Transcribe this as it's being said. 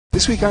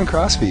This week on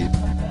CrossFeed.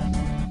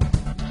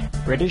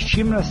 British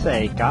humanists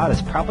say God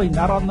is probably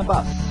not on the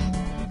bus.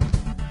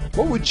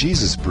 What would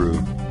Jesus brew?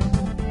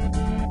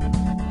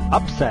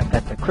 Upset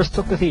at the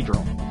Crystal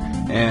Cathedral.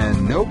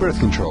 And no birth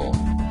control.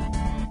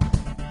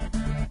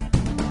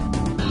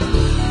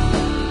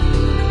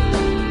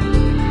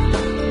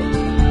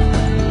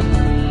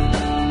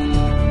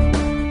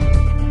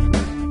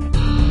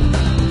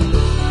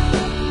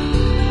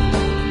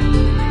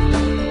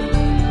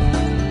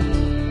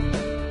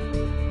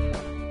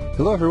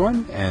 Hello,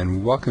 everyone,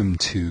 and welcome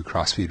to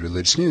CrossFeed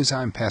Religious News.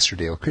 I'm Pastor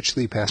Dale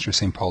Critchley, pastor of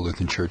St. Paul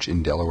Lutheran Church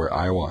in Delaware,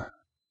 Iowa.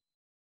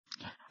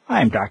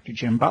 I'm Dr.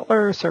 Jim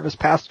Butler, service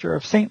pastor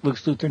of St.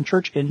 Luke's Lutheran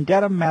Church in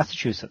Dedham,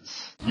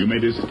 Massachusetts. You may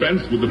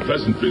dispense with the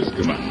pleasantries,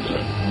 Commander.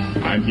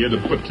 I'm here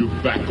to put you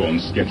back on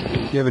schedule.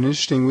 You have an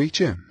interesting week,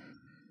 Jim.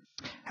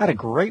 Had a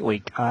great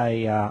week.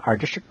 Our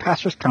district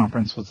pastors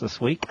conference was this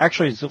week.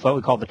 Actually, it's what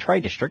we call the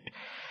Tri-District.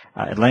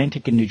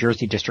 Atlantic and New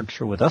Jersey districts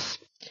were with us.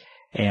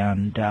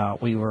 And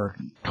we were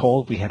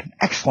told we had an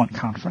excellent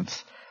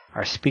conference.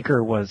 Our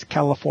speaker was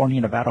California,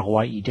 Nevada,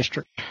 Hawaii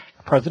District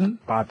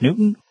President Bob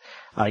Newton.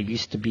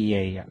 Used to be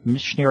a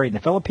missionary in the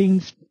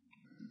Philippines.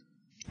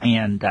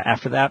 And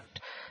after that,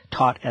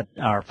 taught at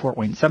our Fort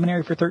Wayne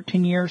Seminary for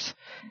 13 years.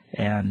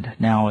 And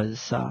now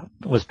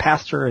was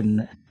pastor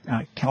in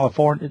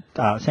California,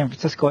 San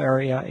Francisco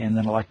area, and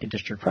then elected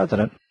district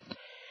president.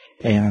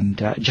 And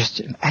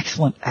just an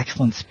excellent,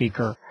 excellent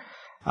speaker.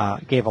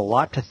 Gave a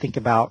lot to think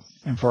about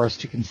and for us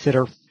to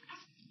consider,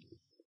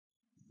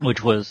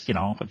 which was,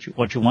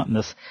 what you want in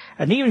this.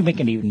 And even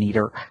make it even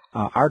neater,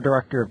 our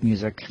director of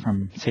music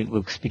from St.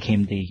 Luke's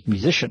became the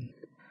musician.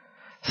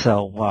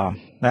 So,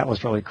 that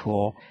was really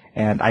cool.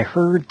 And I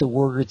heard the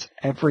words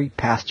every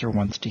pastor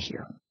wants to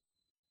hear.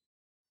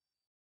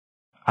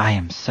 I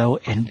am so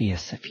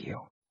envious of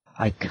you.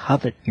 I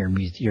covet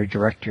your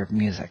director of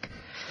music.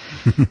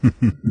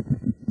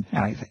 And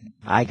I think,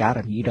 I got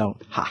him, you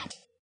don't. Ha.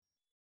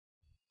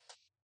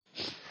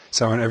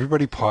 So I want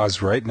everybody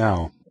pause right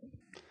now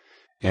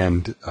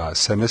and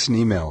send us an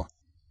email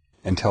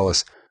and tell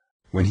us,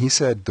 when he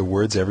said the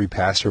words every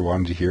pastor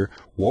wanted to hear,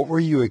 what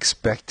were you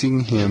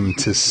expecting him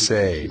to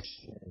say?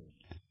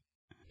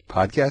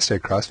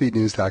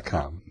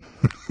 Podcast@crossfeednews.com.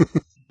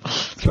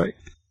 That's right.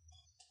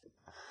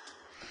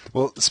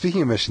 Well,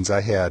 speaking of missions,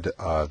 I'm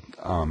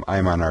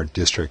on our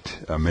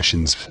district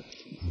missions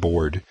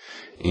board,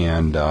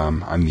 and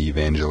I'm the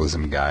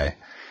evangelism guy,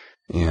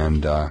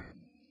 and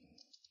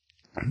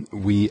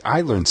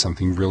I learned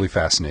something really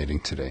fascinating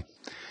today.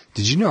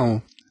 Did you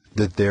know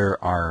that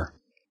there are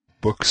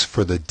books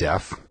for the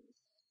deaf?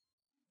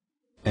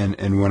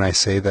 And when I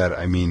say that,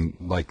 I mean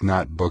like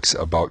not books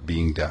about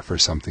being deaf or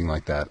something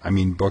like that. I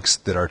mean books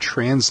that are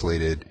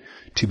translated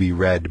to be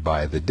read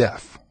by the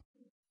deaf.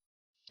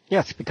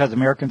 Yes, because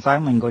American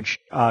Sign Language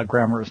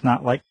grammar is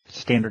not like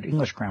standard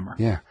English grammar.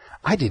 Yeah,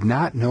 I did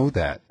not know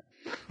that.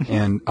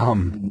 And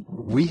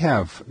we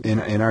have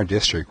in our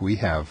district we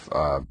have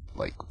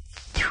like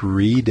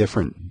 3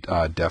 different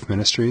deaf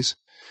ministries,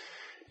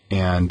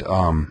 and 3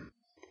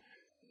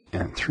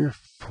 or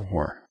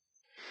 4.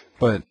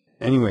 But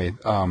anyway,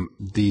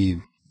 the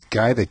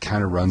guy that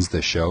kind of runs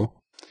the show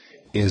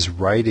is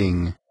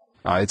writing.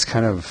 It's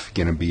kind of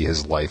going to be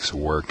his life's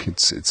work.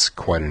 It's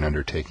quite an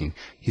undertaking.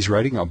 He's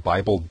writing a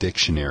Bible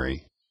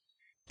dictionary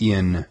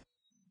in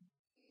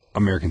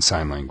American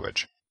Sign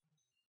Language,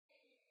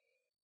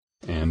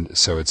 and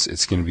so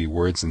it's going to be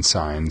words and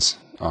signs.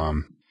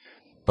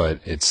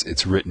 But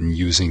it's written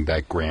using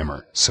that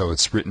grammar. So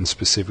it's written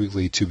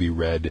specifically to be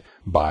read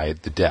by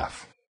the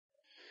deaf.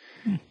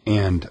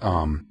 And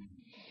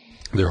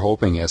they're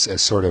hoping as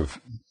sort of,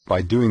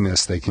 by doing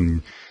this, they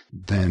can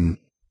then,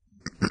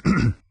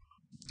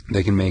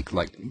 they can make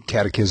like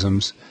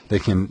catechisms. They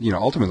can,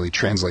 ultimately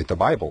translate the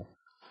Bible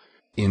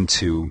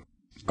into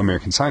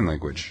American Sign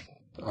Language,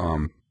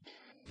 and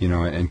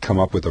come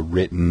up with a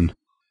written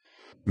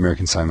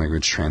American Sign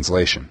Language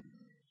translation.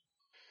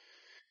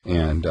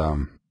 And,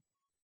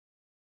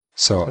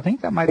 so I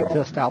think that might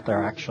exist out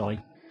there,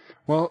 actually.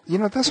 Well,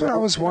 that's what I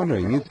was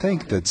wondering. You'd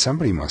think that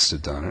somebody must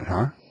have done it,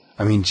 huh?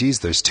 I mean, geez,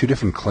 there's 2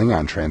 different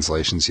Klingon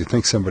translations. You'd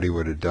think somebody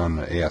would have done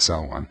an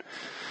ASL one.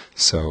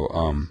 So,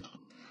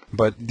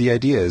 but the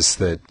idea is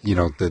that,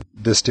 that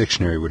this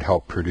dictionary would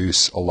help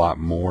produce a lot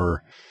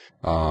more,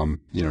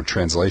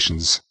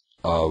 translations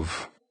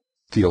of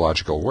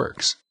theological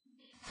works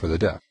for the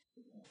deaf.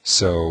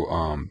 So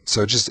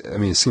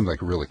it seemed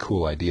like a really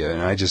cool idea.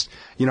 And I just,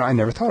 I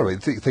never thought of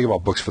it. Think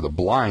about books for the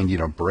blind,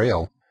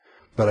 Braille,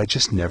 but I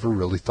just never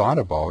really thought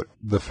about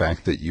the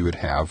fact that you would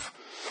have,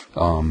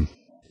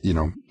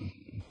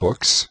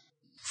 books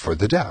for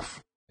the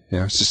deaf.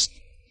 It's just,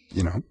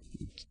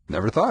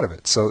 never thought of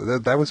it. So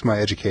that was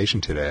my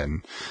education today.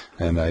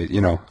 And I,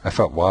 I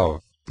felt, wow,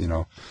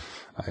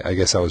 I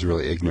guess I was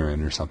really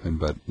ignorant or something,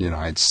 but,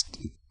 it's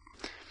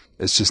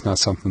just not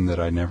something that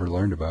I never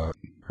learned about.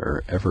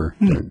 Or ever.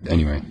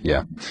 Anyway,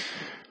 yeah.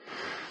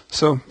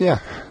 So, yeah,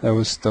 that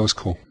was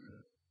cool.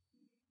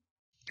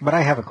 But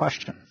I have a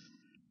question.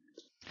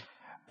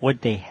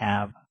 Would they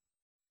have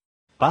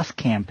bus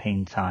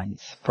campaign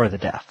signs for the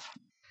deaf.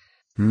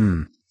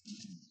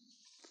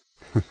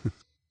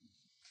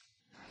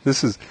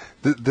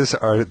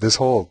 This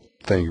whole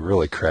thing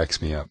really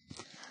cracks me up.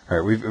 All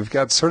right, we've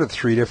got sort of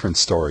three different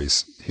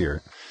stories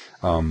here.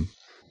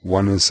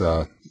 One is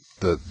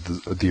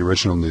the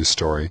original news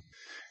story,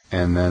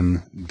 and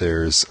then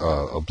there's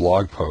a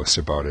blog post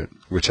about it,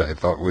 which I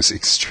thought was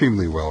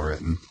extremely well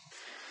written,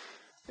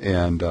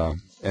 and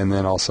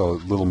then also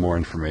a little more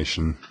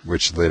information,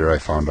 which later I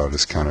found out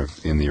is kind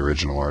of in the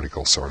original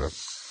article, sort of.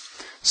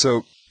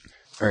 So,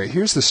 all right,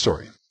 here's the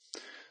story.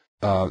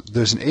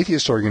 There's an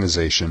atheist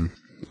organization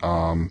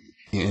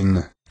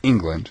in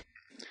England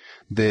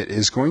that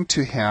is going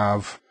to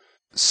have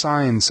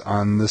signs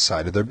on the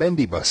side of their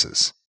bendy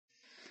buses.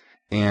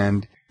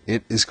 And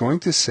it is going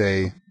to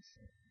say,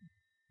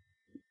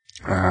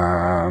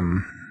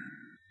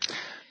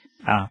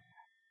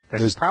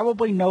 there's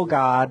probably no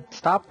God.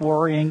 Stop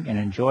worrying and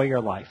enjoy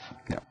your life.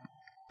 Yeah.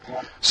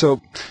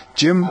 So,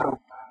 Jim,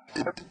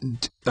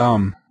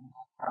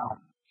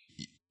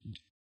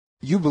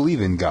 you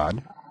believe in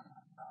God.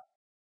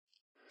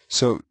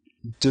 So,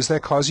 does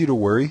that cause you to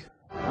worry?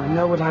 I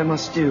know what I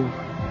must do,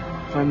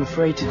 if I'm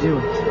afraid to do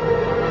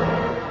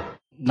it.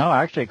 No,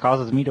 actually, it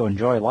causes me to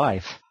enjoy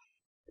life.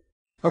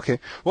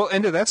 Okay. Well,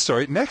 end of that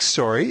story. Next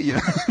story. You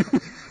know.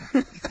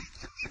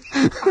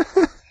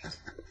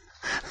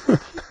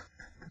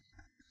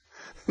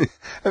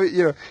 I mean,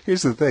 you know,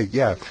 here's the thing.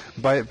 Yeah,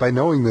 by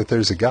knowing that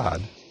there's a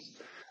God,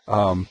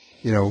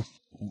 you know,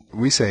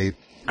 we say,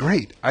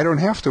 great, I don't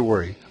have to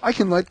worry. I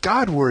can let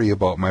God worry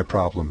about my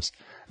problems.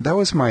 That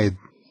was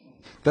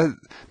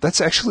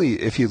that's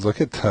actually, if you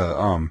look at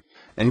the,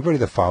 anybody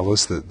that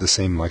follows the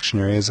same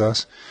lectionary as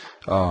us,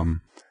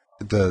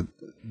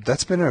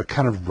 that's been a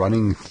kind of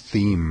running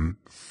theme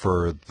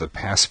for the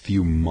past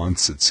few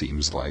months, it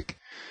seems like,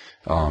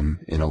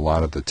 in a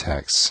lot of the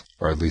texts,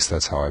 or at least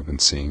that's how I've been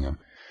seeing them.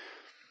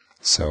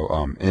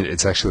 So,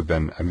 it's actually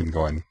been, I've been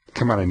going,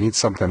 come on, I need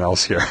something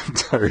else here. I'm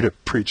tired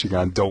of preaching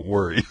on don't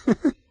worry.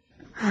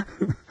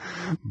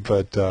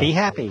 But, be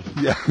happy.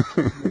 Yeah.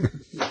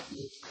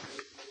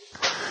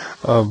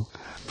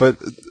 But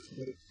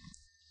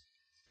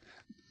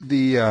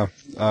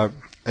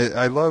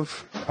I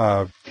love,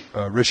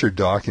 Richard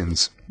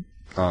Dawkins,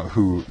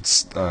 who,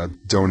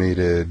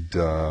 donated,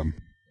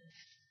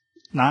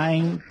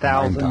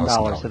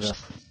 $9,000 to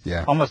this.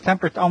 Yeah. Almost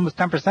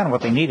 10% of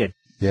what they needed.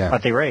 Yeah.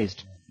 What they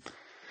raised.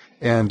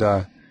 And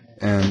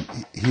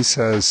he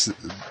says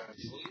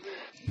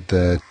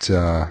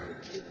that,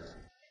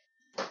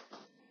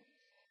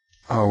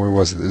 where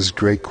was it? This is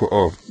great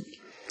quote.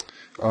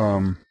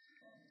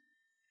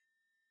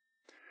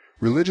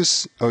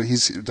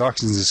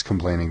 Dawkins is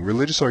complaining,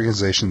 religious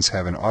organizations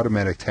have an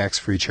automatic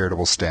tax-free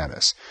charitable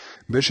status.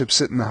 Bishops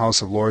sit in the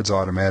House of Lords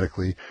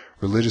automatically.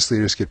 Religious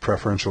leaders get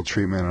preferential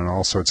treatment on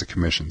all sorts of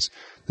commissions.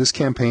 This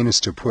campaign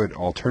is to put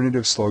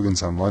alternative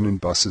slogans on London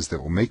buses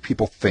that will make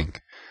people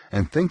think.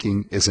 And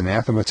thinking is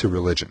anathema to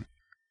religion.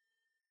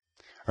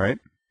 All right?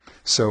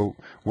 So,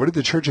 what did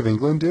the Church of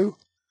England do?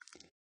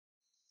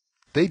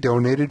 They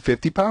donated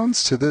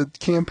 £50 to the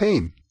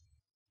campaign.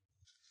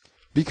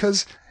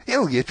 Because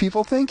it'll get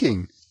people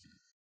thinking.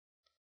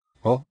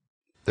 Well,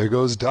 there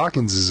goes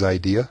Dawkins'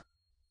 idea.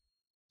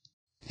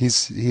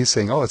 He's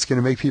saying, oh, it's going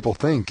to make people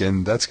think,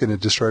 and that's going to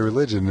destroy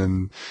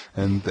religion.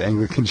 And the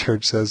Anglican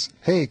Church says,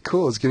 hey,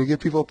 cool, it's going to get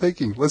people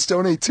thinking. Let's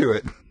donate to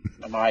it.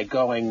 Am I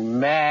going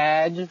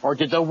mad? Or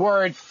did the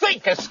word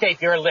think escape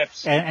your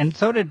lips? And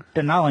so did,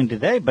 not only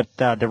today, but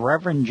the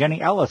Reverend Jenny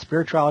Ellis,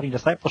 spirituality and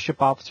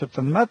discipleship officer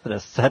from the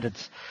Methodists, said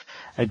it's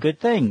a good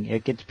thing.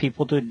 It gets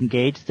people to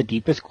engage the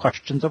deepest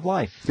questions of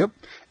life. Yep.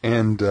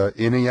 And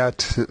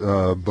Inayat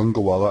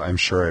Bungawala, I'm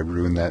sure I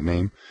ruined that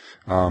name,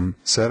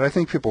 said, I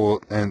think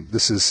people, and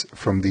this is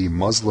from the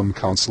Muslim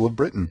Council of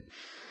Britain,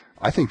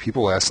 I think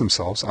people ask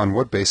themselves, on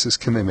what basis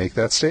can they make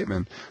that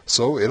statement?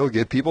 So it'll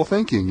get people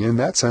thinking. In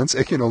that sense,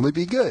 it can only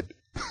be good.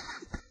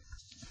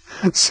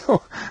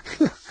 So,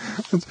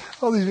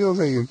 all these people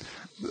thinking,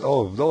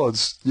 oh,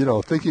 it's, you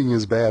know, thinking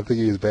is bad.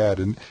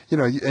 And, you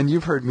know, and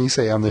you've heard me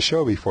say on the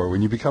show before,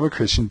 when you become a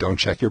Christian, don't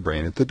check your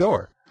brain at the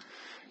door.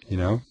 You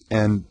know,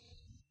 and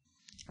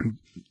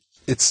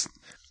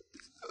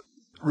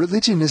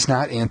religion is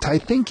not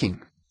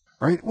anti-thinking,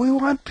 right? We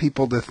want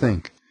people to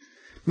think.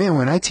 Man,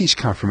 when I teach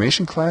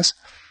confirmation class,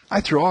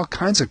 I throw all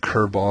kinds of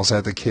curveballs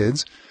at the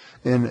kids,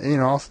 and, you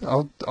know,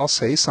 I'll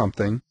say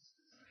something,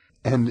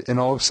 and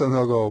all of a sudden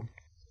they'll go,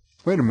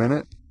 wait a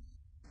minute,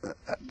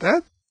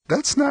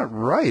 that's not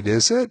right,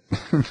 is it?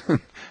 You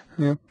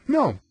know,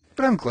 no,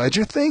 but I'm glad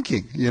you're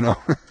thinking, you know.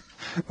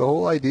 The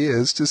whole idea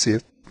is to see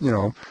if, you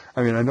know,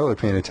 I mean, I know they're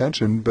paying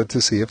attention, but to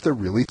see if they're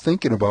really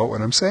thinking about what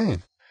I'm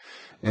saying.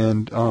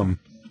 And,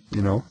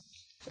 you know,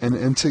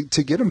 and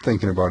to get them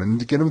thinking about it, and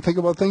to get them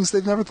thinking about things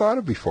they've never thought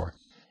of before.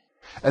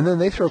 And then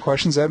they throw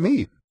questions at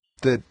me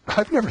that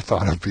I've never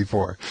thought of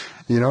before,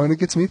 you know, and it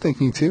gets me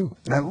thinking too.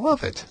 And I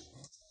love it.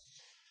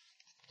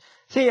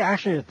 See,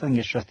 actually, the thing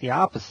is just the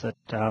opposite.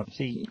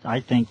 I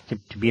think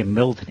to be a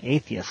militant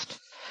atheist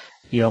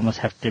you almost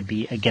have to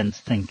be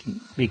against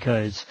thinking,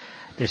 because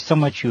there's so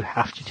much you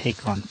have to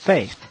take on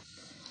faith,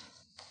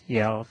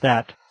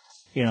 that,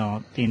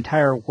 the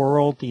entire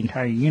world, the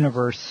entire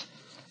universe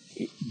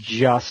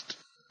just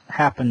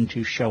happened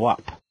to show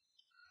up.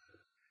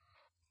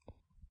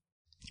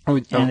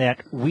 And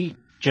that we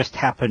just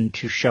happened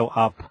to show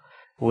up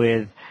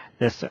with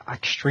this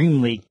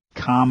extremely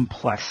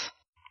complex,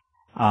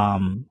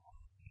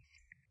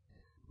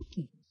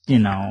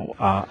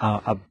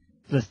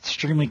 this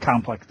extremely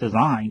complex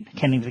design. I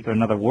can't even think of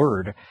another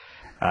word.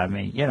 I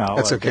mean,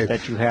 that's okay.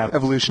 That you have.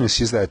 Evolutionists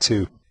use that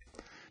too.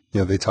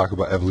 They talk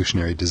about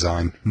evolutionary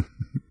design.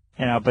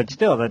 But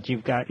still, that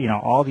you've got,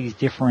 all these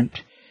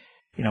different,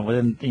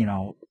 within,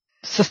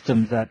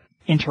 systems that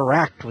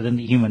interact within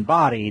the human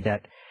body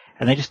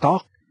and they just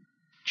all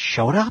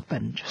showed up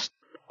and just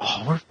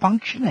all were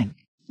functioning.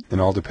 And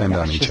all depend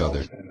on each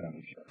other.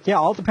 Yeah,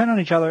 all depend on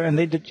each other, and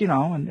they did,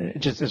 and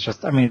it's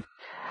just, I mean,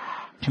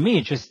 to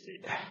me,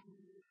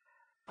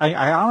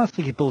 I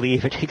honestly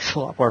believe it takes a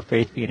lot more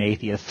faith to be an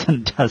atheist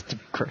than it does to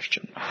be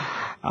Christian.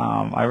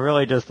 I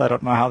really I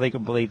don't know how they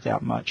can believe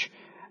that much.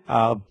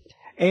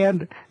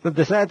 And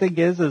the sad thing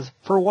is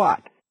for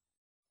what?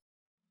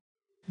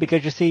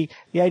 Because you see,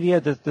 the idea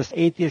that this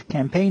atheist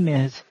campaign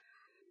is,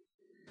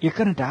 you're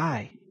gonna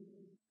die.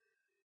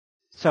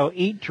 So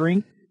eat,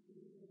 drink,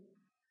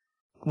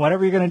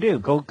 whatever you're gonna do,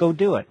 go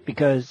do it.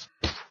 Because,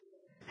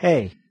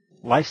 hey,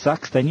 life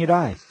sucks, then you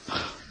die.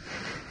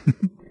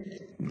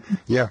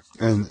 Yeah,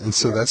 and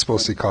so that's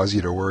supposed to cause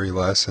you to worry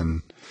less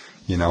and,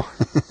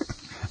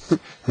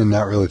 and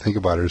not really think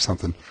about it or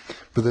something.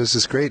 But there's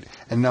this great,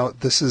 and now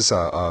this is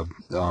from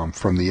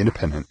The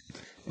Independent,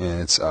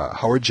 and it's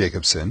Howard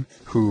Jacobson,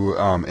 who,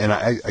 and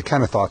I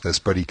kind of thought this,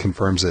 but he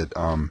confirms it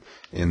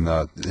in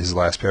his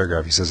last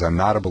paragraph. He says, "I'm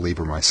not a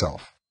believer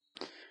myself."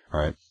 All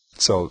right?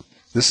 So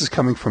this is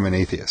coming from an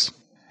atheist.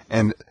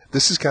 And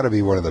this has got to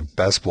be one of the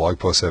best blog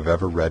posts I've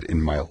ever read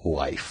in my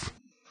life.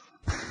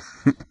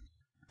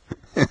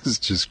 It's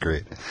just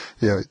great.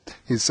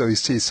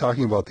 He's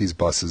talking about these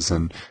buses,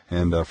 and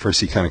first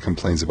he kind of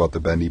complains about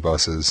the bendy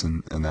buses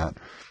and that.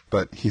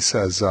 But he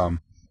says,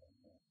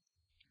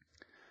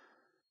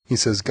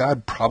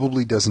 God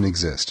probably doesn't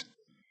exist.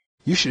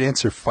 You should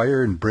answer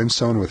fire and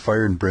brimstone with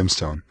fire and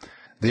brimstone.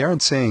 They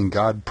aren't saying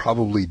God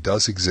probably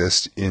does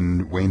exist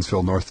in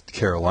Waynesville, North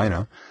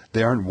Carolina.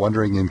 They aren't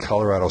wondering in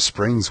Colorado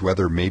Springs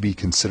whether, maybe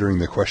considering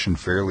the question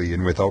fairly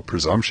and without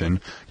presumption,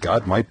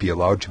 God might be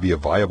allowed to be a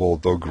viable,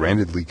 though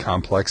grandly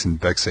complex and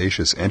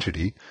vexatious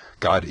entity.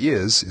 God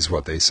is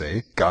what they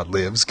say. God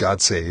lives, God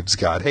saves,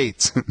 God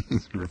hates.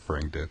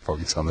 Referring to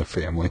Focus on the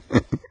Family.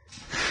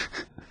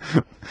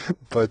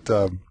 But,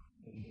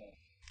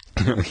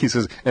 he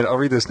says, and I'll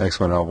read this next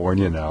one. I'll warn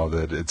you now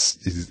that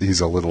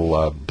he's a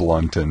little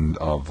blunt and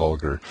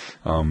vulgar.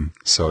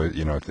 So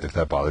if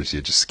that bothers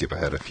you, just skip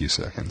ahead a few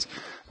seconds.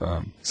 He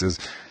says,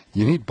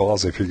 "You need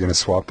balls if you're going to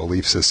swap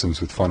belief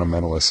systems with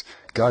fundamentalists.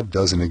 God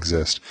doesn't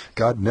exist.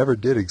 God never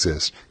did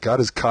exist. God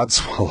is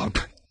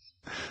codswallop."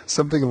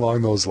 Something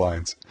along those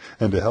lines.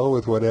 And to hell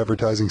with what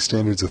advertising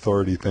standards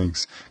authority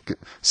thinks.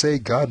 Say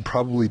God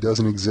probably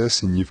doesn't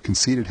exist, and you've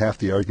conceded half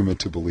the argument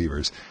to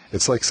believers.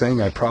 It's like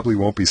saying I probably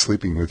won't be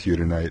sleeping with you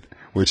tonight,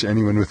 which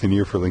anyone with an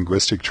ear for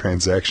linguistic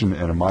transaction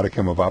and a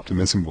modicum of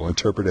optimism will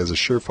interpret as a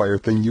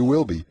surefire thing you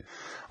will be.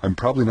 I'm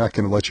probably not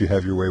going to let you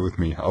have your way with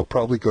me. I'll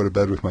probably go to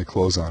bed with my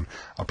clothes on.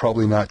 I'll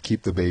probably not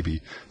keep the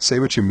baby. Say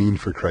what you mean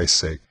for Christ's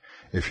sake.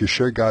 If you're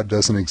sure God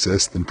doesn't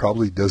exist, then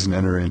probably doesn't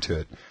enter into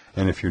it.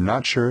 And if you're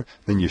not sure,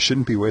 then you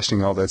shouldn't be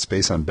wasting all that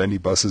space on bendy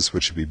buses,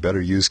 which should be better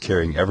used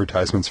carrying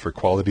advertisements for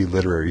quality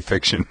literary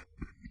fiction.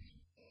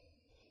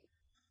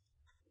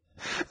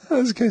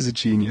 This guy's a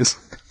genius.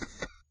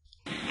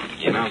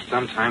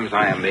 Sometimes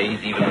I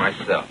amaze even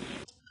myself.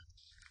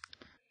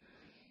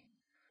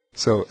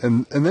 So,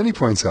 and then he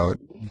points out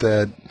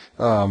that,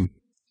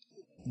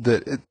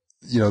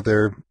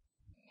 they're,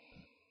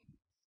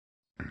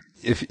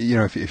 if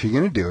you're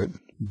going to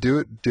do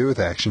it with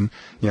action.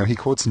 He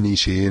quotes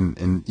Nietzsche,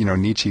 and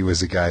Nietzsche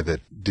was a guy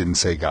that didn't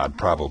say God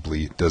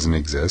probably doesn't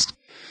exist.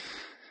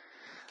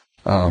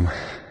 And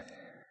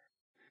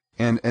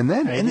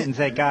then he didn't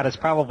say God is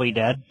probably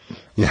dead.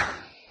 Yeah,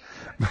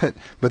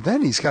 but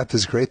then he's got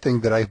this great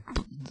thing that I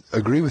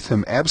agree with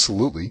him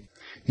absolutely.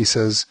 He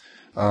says,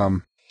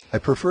 "I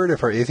prefer it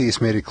if our atheists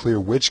made it clear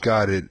which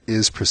God it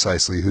is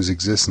precisely whose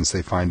existence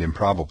they find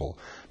improbable.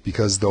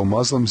 Because though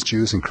Muslims,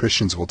 Jews, and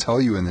Christians will tell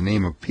you in the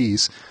name of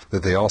peace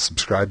that they all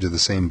subscribe to the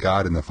same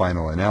God in the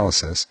final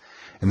analysis,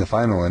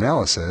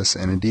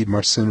 and indeed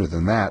much sooner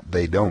than that,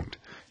 they don't.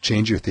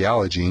 Change your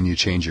theology and you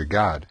change your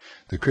God.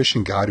 The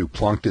Christian God who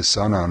plunked his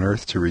Son on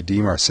earth to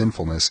redeem our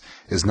sinfulness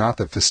is not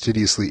the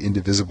fastidiously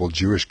indivisible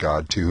Jewish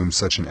God to whom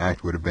such an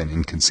act would have been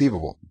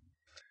inconceivable.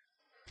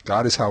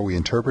 God is how we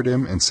interpret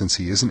him, and since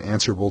he isn't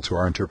answerable to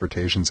our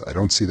interpretations, I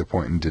don't see the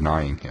point in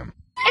denying him."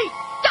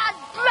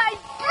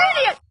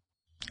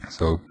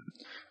 So,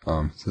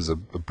 says a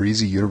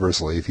breezy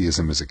universal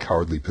atheism is a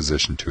cowardly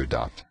position to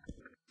adopt.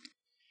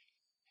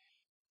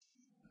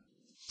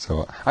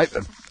 So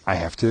I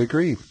have to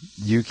agree.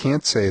 You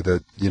can't say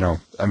that,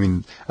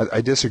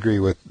 I disagree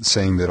with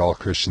saying that all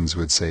Christians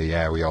would say,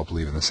 yeah, we all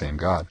believe in the same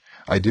God.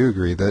 I do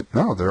agree that,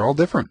 no, they're all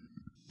different,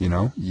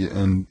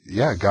 and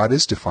yeah, God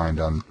is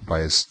defined by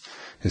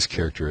his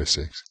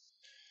characteristics.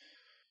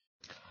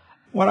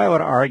 What I would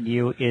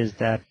argue is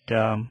that,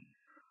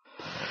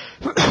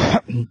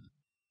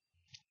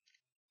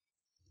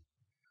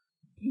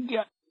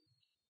 yeah,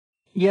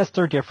 yes,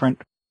 they're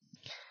different.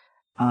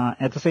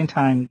 At the same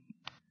time,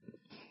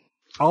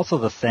 also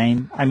the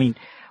same. I mean,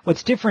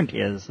 what's different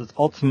is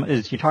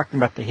you're talking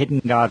about the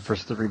hidden God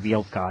versus the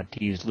revealed God,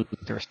 to use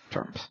Luther's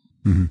terms.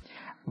 Mm-hmm.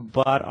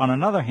 But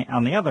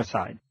on the other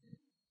side,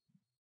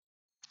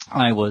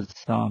 I was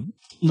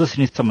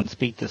listening to someone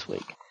speak this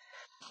week,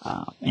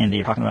 and they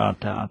were talking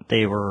about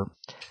they were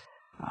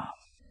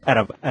at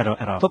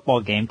a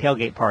football game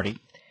tailgate party,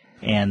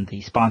 and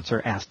the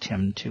sponsor asked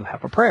him to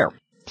have a prayer.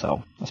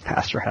 So this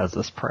pastor has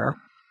this prayer.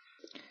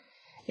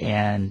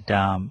 And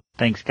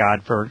thanks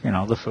God for,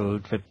 the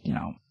food, for,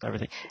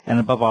 everything. And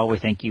above all, we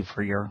thank you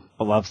for your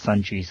beloved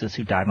Son, Jesus,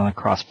 who died on the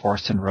cross for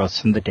us and rose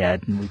from the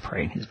dead, and we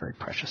pray in his very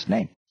precious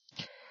name.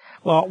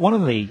 Well, one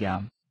of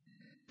the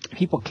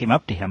people came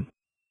up to him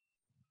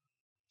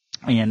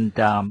and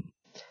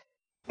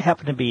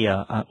happened to be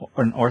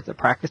an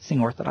practicing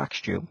Orthodox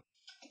Jew,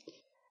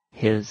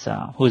 who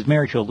was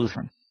married to a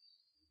Lutheran.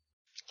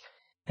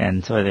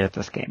 And so they're at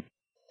this game.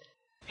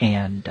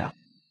 And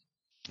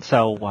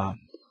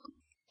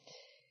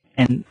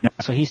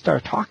so he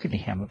started talking to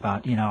him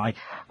about, I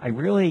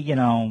really,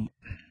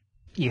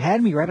 you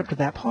had me right up to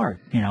that part,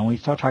 when you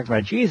started talking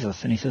about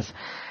Jesus. And he says,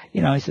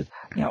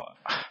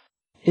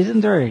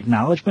 isn't there an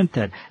acknowledgement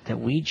that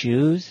we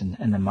Jews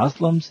and the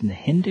Muslims and the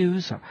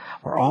Hindus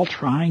are all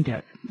trying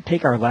to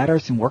take our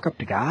ladders and work up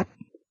to God?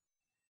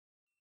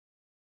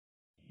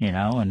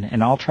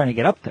 And all trying to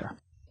get up there.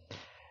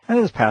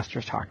 And this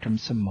pastor talked to him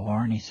some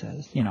more, and he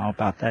says,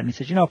 about that. And he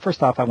says,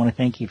 first off, I want to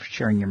thank you for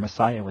sharing your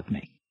Messiah with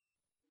me.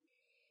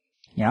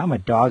 I'm a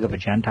dog of a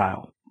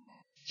Gentile.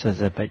 Says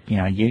that, but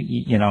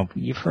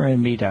you've permitted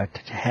me to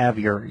have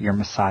your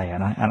Messiah,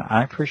 and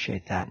I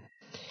appreciate that.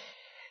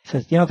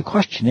 Says, the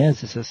question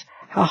is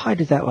how high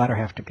does that ladder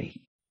have to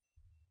be?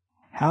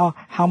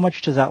 How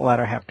much does that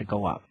ladder have to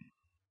go up?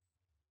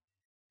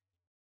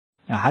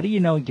 Now, how do you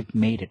know you've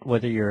made it?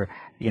 Whether you're,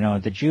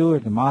 the Jew or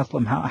the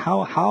Muslim,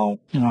 how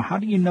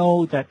do you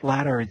know that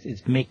ladder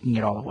is making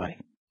it all the way?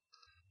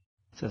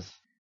 Says,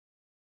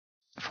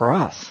 for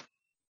us,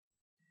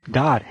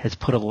 God has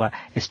put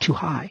it's too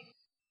high.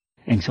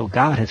 And so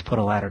God has put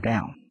a ladder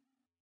down.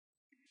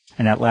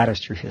 And that ladder's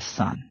through his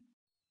Son.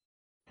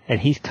 And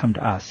he's come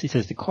to us. He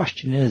says, the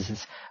question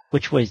is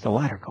which way is the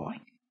ladder going?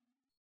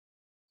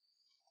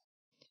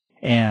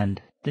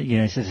 And,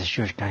 he says, this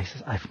Jewish guy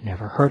says, I've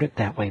never heard it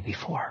that way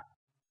before.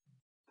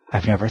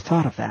 I've never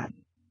thought of that.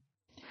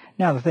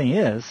 Now, the thing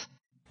is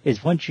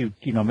once you,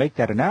 make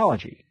that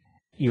analogy,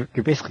 you're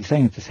basically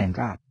saying it's the same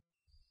God.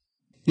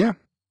 Yeah,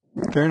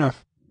 fair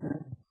enough.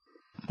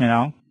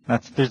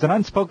 There's an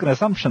unspoken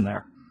assumption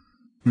there.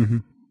 Mm-hmm.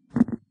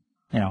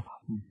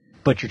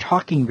 But you're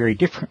talking very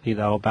differently,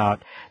 though,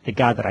 about the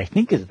God that I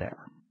think is there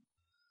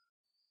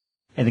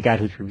and the God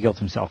who's revealed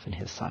himself in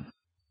his Son.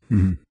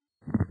 Mm-hmm.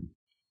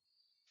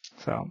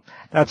 So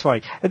that's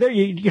why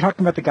you're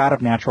talking about the God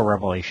of natural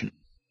revelation.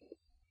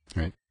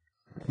 Right.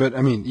 But,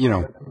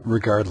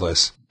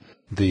 regardless,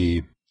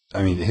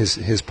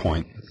 his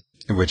point,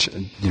 which,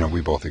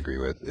 we both agree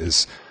with,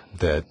 is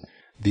that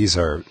these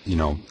are,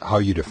 how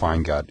you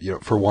define God.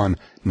 For one,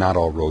 not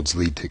all roads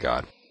lead to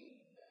God,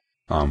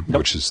 Nope.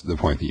 Which is the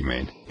point that you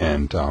made.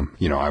 And,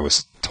 I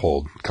was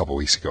told a couple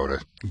weeks ago to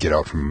get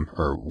out from,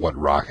 or what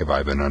rock have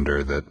I been under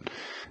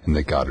and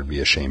that God would be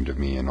ashamed of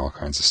me and all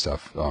kinds of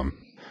stuff,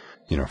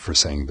 for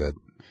saying that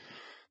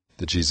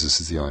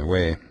Jesus is the only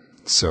way.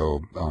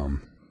 So,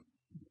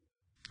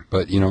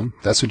 but,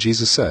 that's what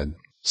Jesus said.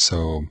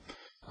 So,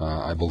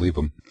 I believe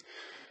him.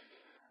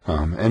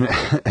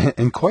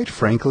 And quite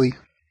frankly,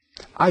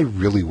 I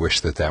really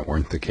wish that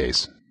weren't the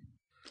case.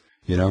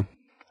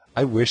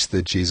 I wish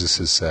that Jesus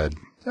has said,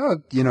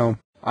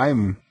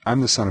 I'm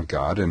the Son of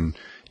God and,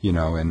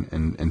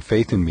 and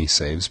faith in me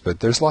saves,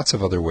 but there's lots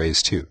of other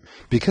ways too.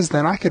 Because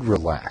then I could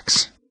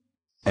relax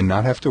and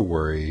not have to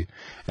worry,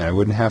 and I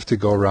wouldn't have to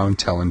go around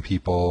telling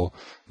people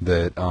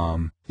that,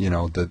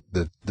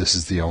 that this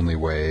is the only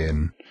way,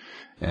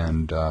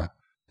 and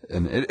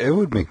it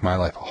would make my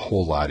life a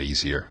whole lot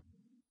easier.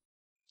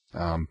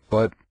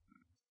 But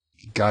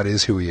God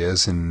is who he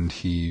is, and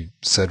he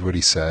said what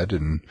he said,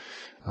 and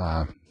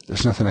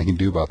there's nothing I can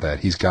do about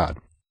that. He's God.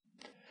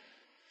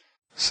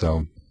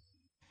 So,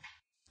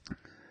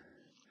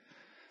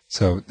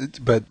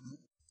 but,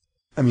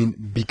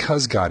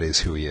 because God is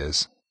who he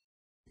is,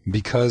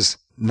 because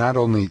not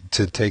only,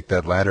 to take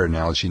that ladder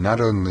analogy, not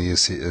only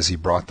has he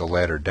brought the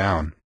ladder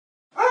down,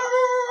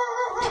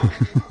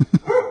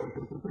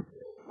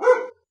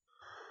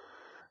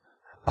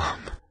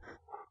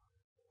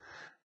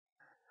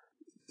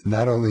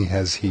 not only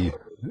has he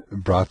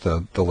brought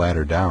the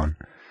ladder down,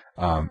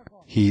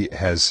 he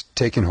has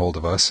taken hold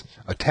of us,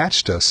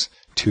 attached us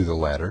to the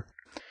ladder,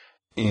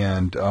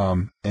 and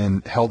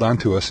held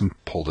onto us and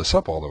pulled us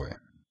up all the way.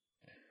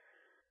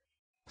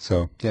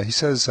 So, yeah, he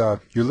says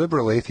your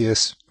liberal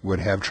atheists would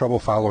have trouble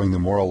following the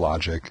moral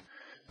logic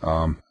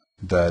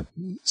that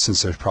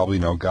since there's probably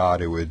no God,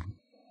 it would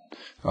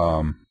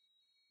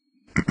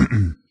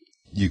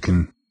you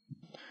can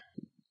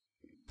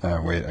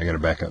wait, I gotta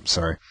back up,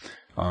 sorry.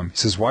 He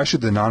says, why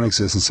should the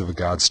non-existence of a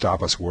God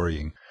stop us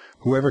worrying?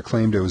 Whoever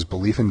claimed it was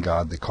belief in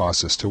God that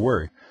caused us to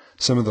worry.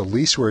 Some of the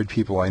least worried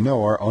people I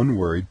know are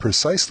unworried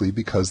precisely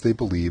because they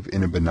believe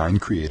in a benign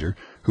creator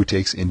who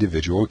takes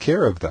individual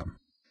care of them.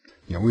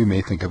 You know, we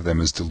may think of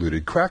them as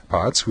deluded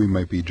crackpots. We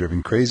might be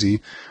driven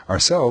crazy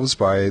ourselves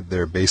by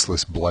their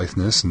baseless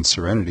blitheness and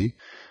serenity.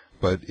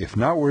 But if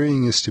not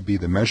worrying is to be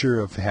the measure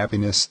of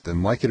happiness,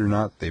 then like it or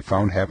not, they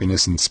found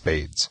happiness in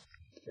spades.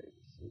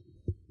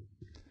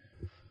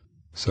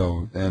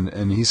 So,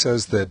 and he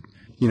says that,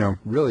 you know,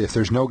 really, if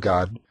there's no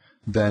God,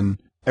 then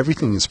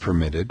everything is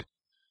permitted,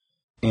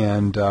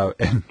 and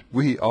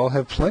we all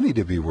have plenty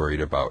to be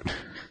worried about.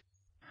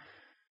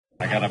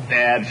 I got a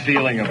bad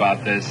feeling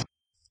about this.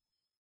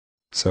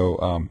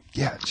 So,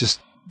 yeah, just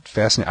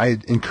fascinating. I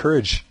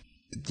encourage,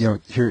 you know,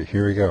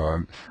 here we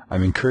go.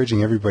 I'm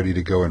encouraging everybody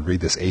to go and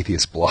read this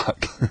atheist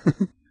blog.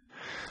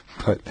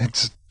 But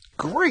it's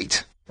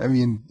great. I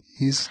mean,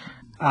 he's...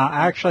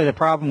 actually, the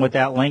problem with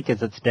that link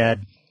is it's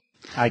dead.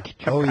 I kept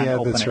trying to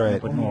open that's it right. and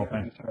it wouldn't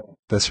open.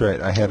 That's right.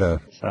 I had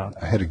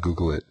to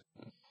Google it.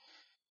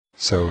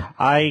 So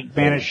I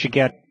managed to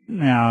get,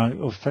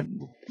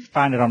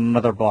 find it on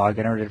another blog.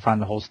 I never did find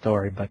the whole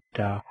story, but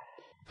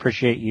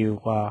appreciate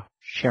you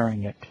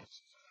sharing it.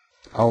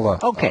 I'll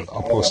Okay.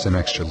 I'll post an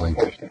extra link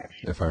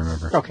if I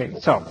remember. Okay,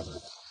 so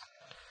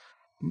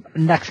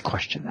next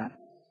question then.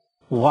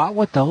 What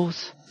would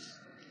those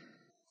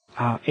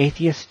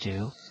atheists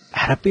do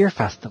at a beer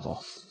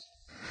festival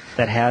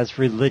that has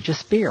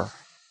religious beer?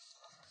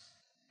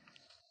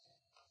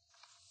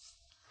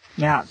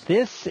 Now,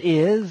 this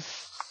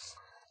is...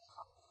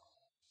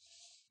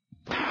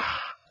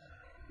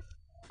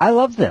 I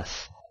love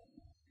this.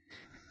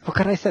 What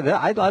can I say?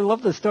 I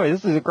love this story.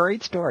 This is a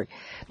great story.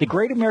 The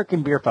Great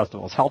American Beer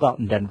Festival is held out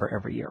in Denver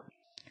every year.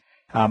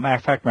 Matter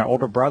of fact, my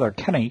older brother,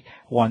 Kenny,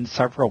 won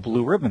several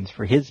blue ribbons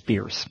for his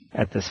beers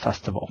at this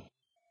festival.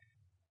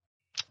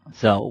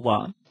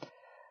 So,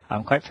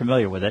 I'm quite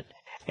familiar with it.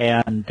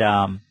 And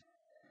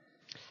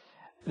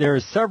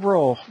there's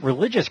several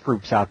religious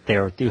groups out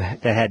there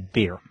that had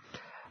beer.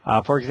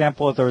 For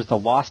example, there was the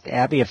Lost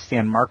Abbey of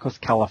San Marcos,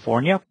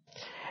 California,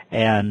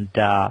 and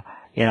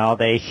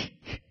they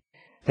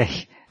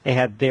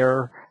had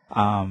their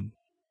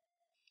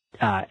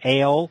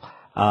ale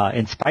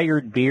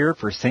inspired beer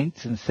for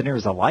saints and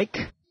sinners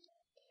alike.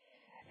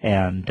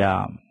 And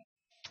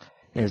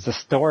there's a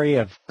story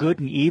of good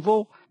and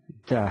evil,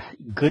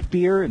 good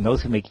beer and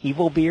those who make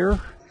evil beer.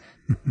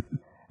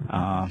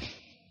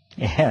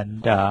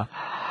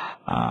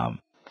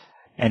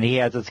 And he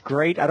has this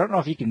great, I don't know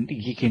if you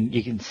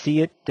can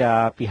see it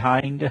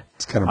behind,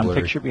 it's kind of on blurry.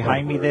 the picture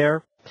behind me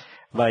there.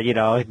 But,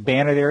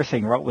 banner there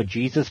saying, what would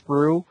Jesus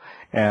brew?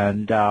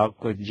 And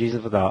with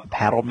Jesus with a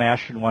paddle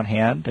mash in one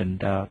hand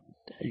and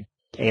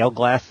ale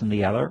glass in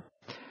the other.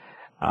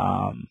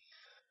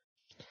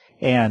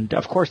 And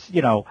of course,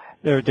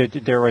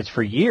 there was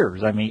for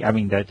years,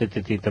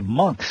 the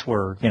monks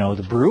were,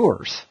 the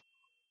brewers.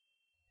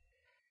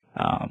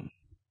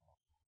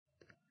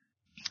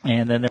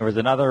 And then there was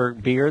another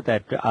beer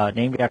that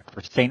named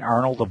after St.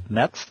 Arnold of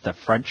Metz, the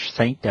French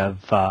saint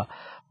of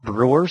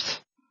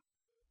brewers,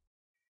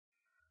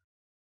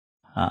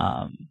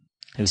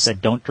 who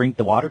said, "Don't drink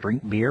the water,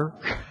 drink beer."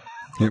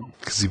 Yep,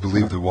 because he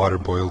believed the water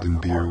boiled in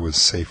beer was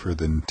safer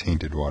than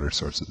tainted water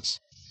sources.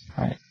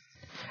 Right.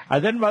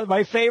 And then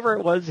my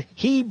favorite was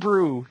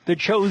Hebrew, the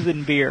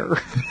chosen beer.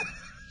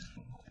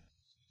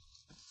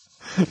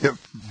 Yep,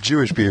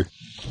 Jewish beer.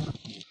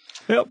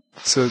 Yep.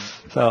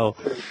 So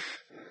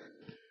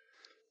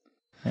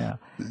yeah.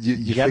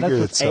 You figure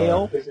it's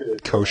ale.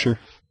 Kosher?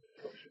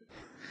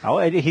 Oh,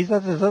 he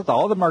says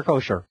all of them are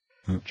kosher.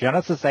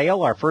 Genesis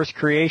Ale, our first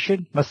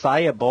creation.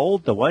 Messiah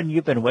Bold, the one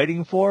you've been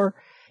waiting for.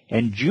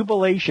 And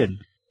Jubilation,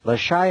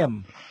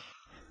 L'Chaim.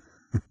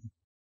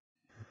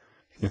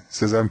 Yeah, it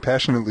says, I'm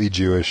passionately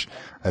Jewish.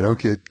 I don't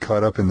get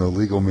caught up in the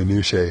legal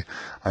minutiae.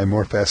 I'm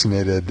more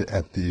fascinated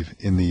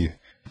in the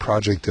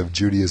project of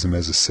Judaism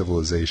as a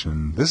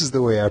civilization. This is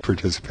the way I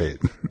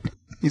participate.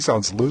 He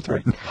sounds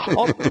Lutheran.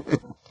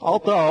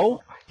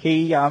 Although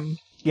he,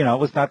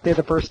 was not there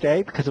the first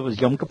day because it was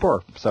Yom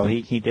Kippur. So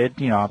he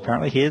did,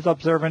 apparently he is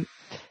observant.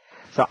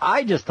 So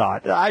I just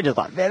thought,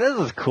 man, this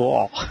is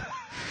cool.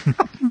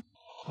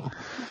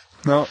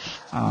 No,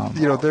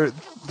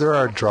 there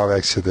are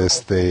drawbacks to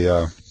this. They,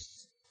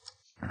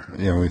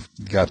 we've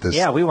got this.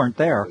 Yeah, we weren't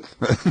there.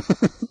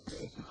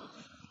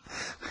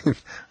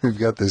 We've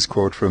got this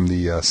quote from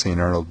the St.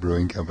 Arnold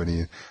Brewing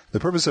Company. The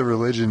purpose of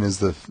religion is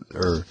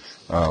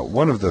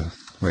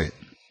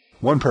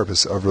one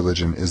purpose of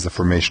religion is the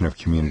formation of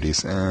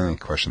communities. I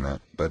question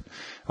that. But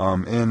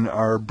and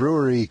our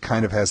brewery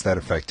kind of has that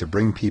effect, to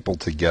bring people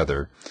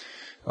together.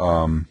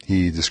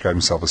 He described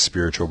himself as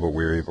spiritual but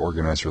weary of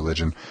organized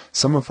religion.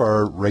 Some of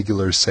our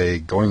regulars say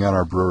going on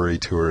our brewery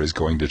tour is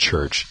going to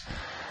church.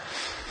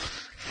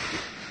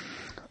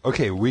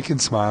 Okay, we can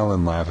smile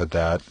and laugh at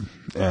that,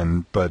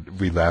 but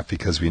we laugh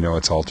because we know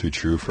it's all too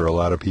true for a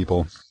lot of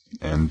people,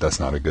 and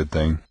that's not a good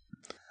thing.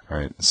 All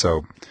right,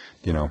 so,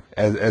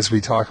 as we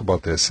talk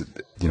about this,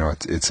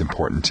 it's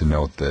important to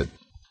note that,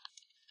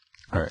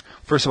 all right,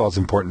 first of all, it's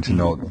important to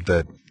note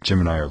that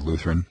Jim and I are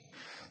Lutheran.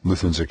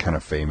 Lutherans are kind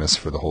of famous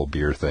for the whole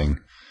beer thing.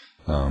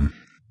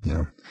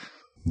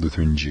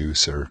 Lutheran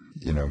juice or,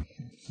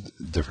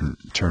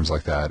 different terms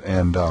like that.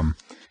 And,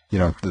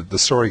 the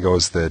story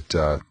goes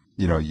that,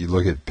 you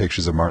look at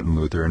pictures of Martin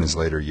Luther in his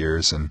later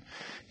years, and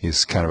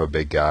he's kind of a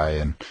big guy,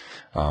 and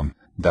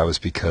that was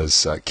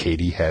because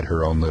Katie had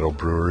her own little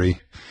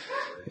brewery,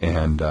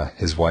 and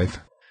his wife,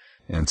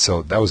 and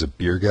so that was a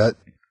beer gut.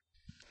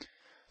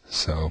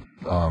 So,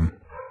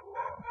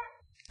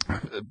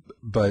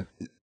 but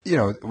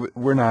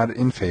we're not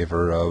in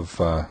favor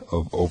of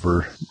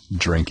over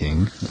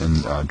drinking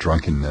and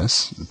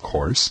drunkenness, of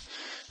course.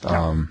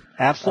 No,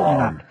 absolutely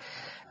not.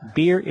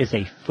 Beer is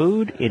a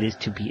food. It is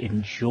to be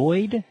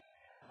enjoyed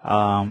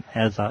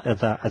as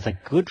a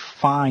good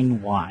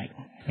fine wine.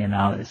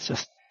 It's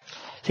just,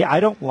 see,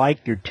 I don't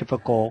like your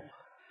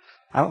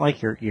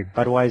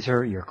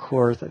Budweiser, your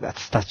Coors.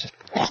 That's just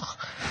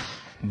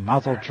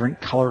muzzle drink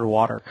colored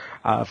water,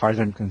 as far as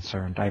I'm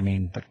concerned.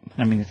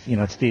 It's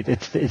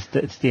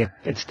the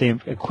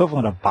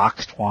equivalent of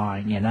boxed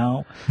wine,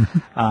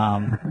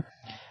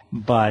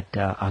 But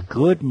a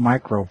good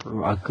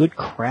microbrew, a good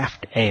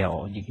craft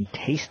ale, you can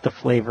taste the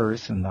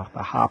flavors and the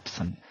hops.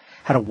 And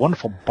had a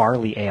wonderful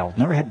barley ale.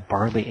 Never had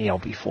barley ale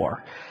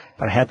before,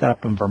 but I had that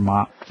up in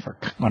Vermont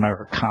when I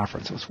was at a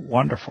conference. It was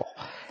wonderful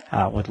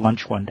with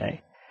lunch one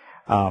day.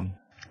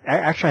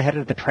 Actually, I had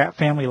it at the Trapp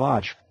Family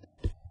Lodge.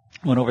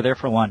 Went over there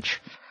for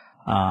lunch,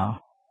 so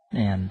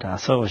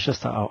it was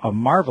just a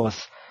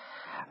marvelous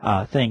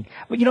thing.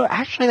 But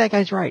actually, that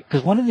guy's right,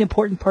 because one of the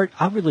important parts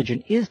of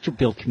religion is to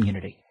build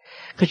community.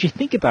 Because you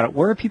think about it,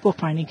 where are people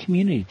finding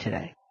community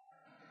today?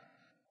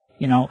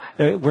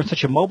 We're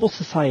such a mobile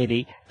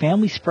society,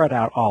 families spread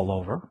out all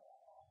over.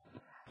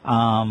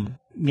 A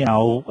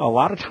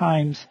lot of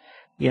times,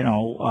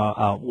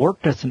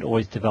 work doesn't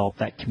always develop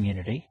that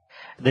community.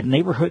 The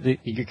neighborhood,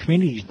 your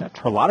community,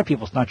 for a lot of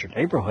people, it's not your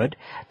neighborhood,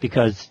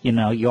 because,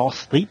 you all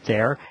sleep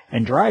there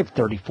and drive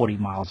 30, 40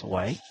 miles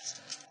away.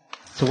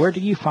 So where do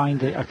you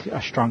find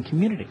a strong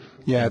community?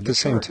 Yeah, at the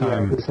same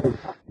time,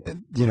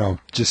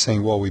 just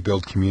saying, well, we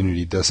build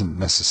community doesn't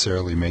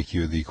necessarily make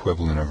you the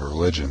equivalent of a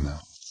religion, though.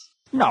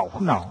 No,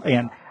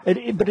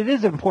 but it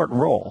is an important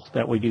role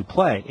that we do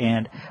play,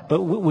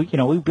 but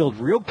we build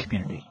real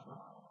community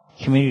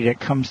that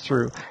comes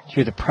through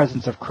the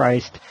presence of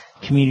Christ,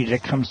 community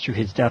that comes through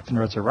His death and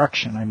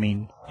resurrection. To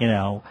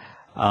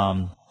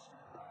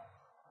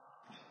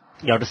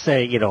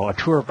say, a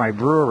tour of my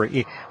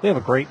brewery. We have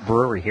a great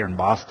brewery here in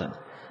Boston,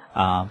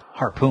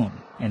 Harpoon,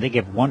 and they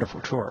give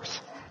wonderful tours.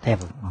 They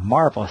have a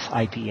marvelous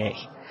IPA,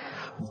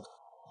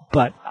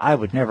 but I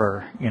would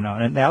never,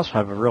 and they also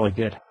have a really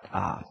good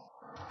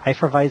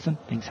Hefeweizen,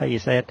 I think is how you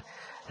say it.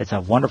 It's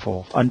a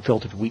wonderful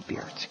unfiltered wheat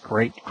beer. It's a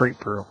great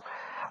brew.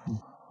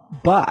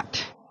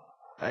 But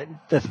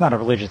that's not a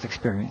religious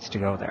experience to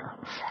go there,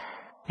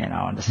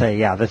 and to say,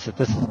 yeah, this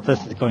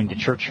is going to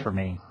church for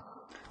me.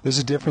 There's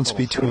a difference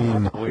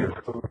between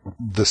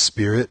the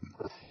spirit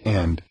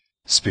and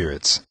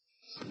spirits.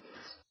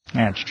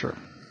 That's true.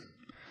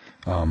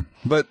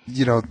 But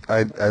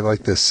I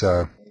like this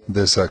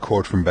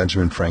quote from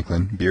Benjamin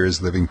Franklin: "Beer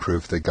is living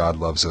proof that God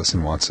loves us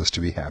and wants us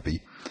to be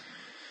happy."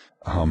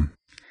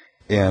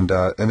 And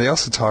they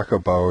also talk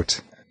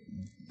about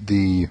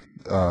the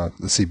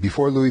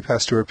before Louis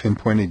Pasteur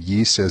pinpointed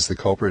yeast as the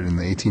culprit in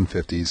the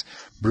 1850s,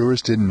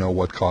 brewers didn't know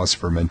what caused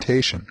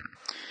fermentation.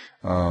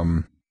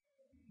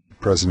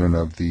 President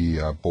of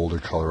the Boulder,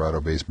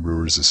 Colorado-based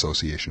Brewers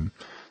Association.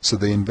 So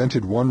they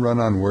invented one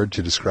run-on word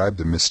to describe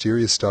the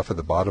mysterious stuff at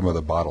the bottom of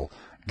the bottle.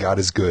 God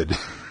is good.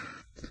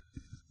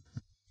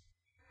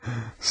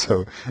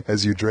 So,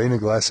 as you drain a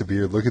glass of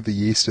beer, look at the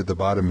yeast at the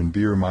bottom and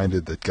be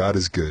reminded that God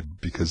is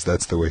good, because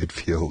that's the way it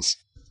feels.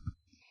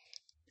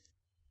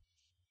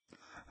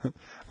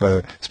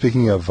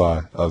 Speaking of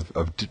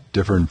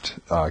different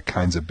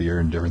kinds of beer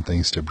and different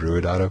things to brew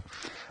it out of,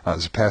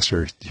 there's a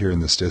pastor here in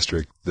this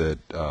district that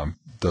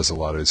does a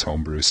lot of his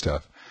homebrew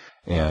stuff,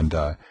 and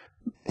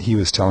he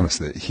was telling us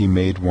that he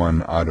made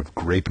one out of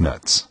grape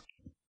nuts.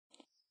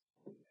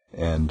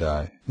 And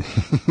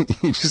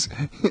he was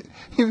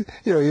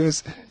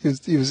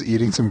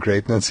eating some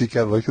grape nuts. He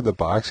kind of looked at the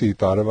box. He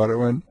thought about it.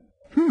 And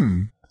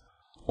went,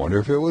 wonder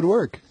if it would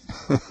work.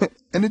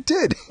 And it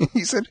did.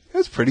 He said it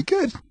was pretty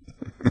good.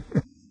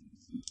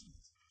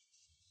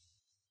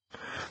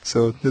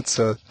 So that's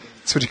what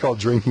you call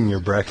drinking your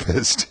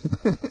breakfast.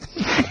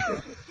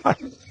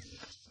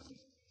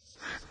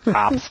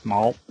 Hops,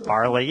 malt,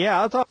 barley.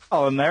 Yeah, it's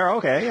all in there.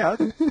 Okay, yeah.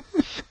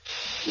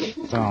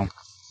 So.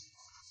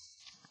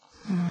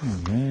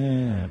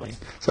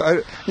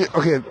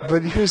 Okay,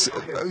 but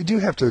we do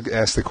have to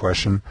ask the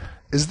question,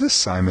 is this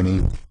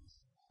simony?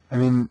 I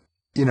mean,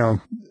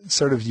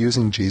 sort of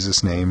using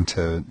Jesus' name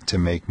to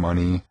make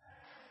money.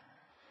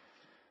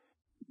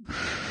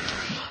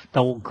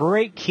 The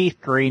great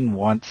Keith Green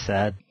once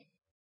said,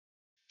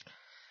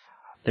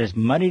 there's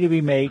money to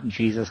be made in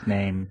Jesus'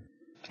 name,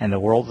 and the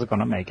world's going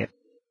to make it.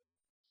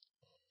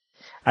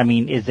 I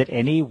mean, is it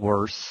any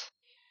worse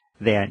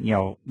than,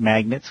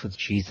 magnets with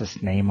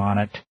Jesus' name on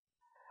it?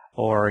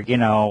 Or,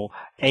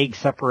 egg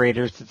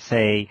separators that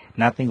say,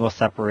 nothing will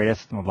separate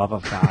us from the love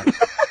of God.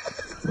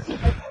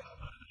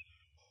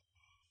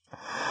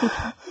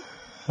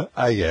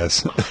 I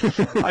guess.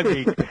 I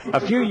mean, a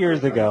few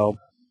years ago,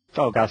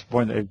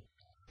 more than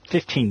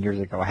 15 years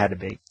ago, I had to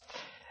be,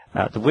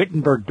 the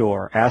Wittenberg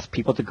door asked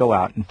people to go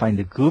out and find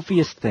the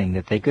goofiest thing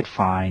that they could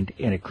find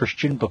in a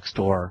Christian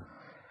bookstore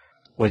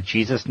with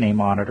Jesus' name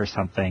on it or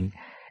something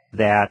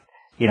that,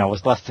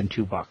 was less than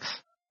 $2.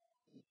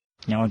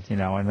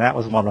 And that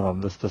was one of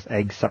them, this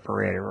egg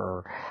separator,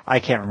 or I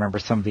can't remember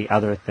some of the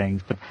other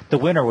things, but the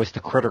winner was the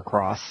Critter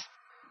Cross.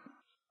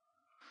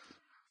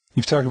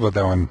 You've talked about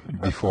that one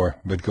before,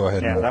 but go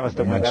ahead. Yeah, that was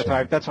the one.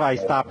 That's why I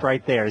stopped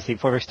right there. See,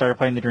 before we started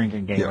playing the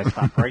drinking game, I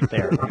stopped right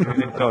there. I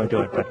didn't go into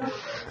it, but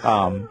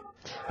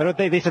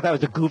they said that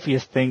was the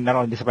goofiest thing. Not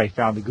only did somebody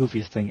found the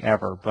goofiest thing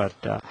ever, but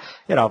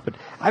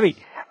I mean,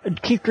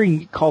 Keith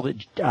Green called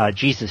it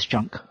Jesus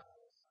junk.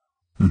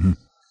 Mm-hmm.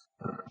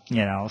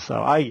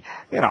 So I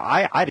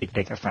didn't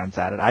take offense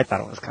at it. I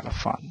thought it was kind of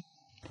fun.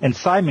 And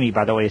simony,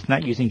 by the way, is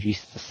not using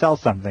Jesus to sell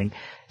something.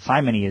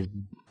 Simony is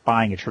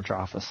buying a church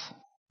office.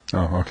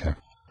 Oh, okay.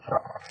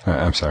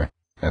 I'm sorry.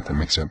 I got that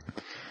mixed up.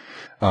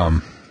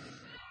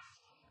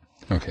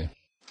 Okay.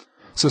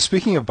 So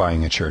speaking of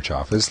buying a church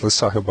office, let's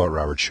talk about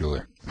Robert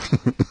Schuller.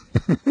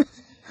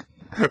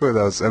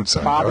 I'm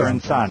sorry. Father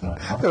and son.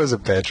 That was a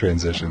bad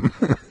transition.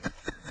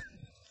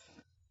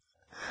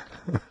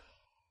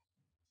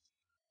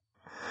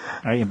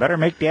 Well, you better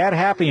make Dad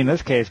happy in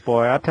this case,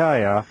 boy, I'll tell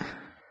you. All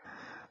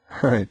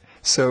right.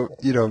 So,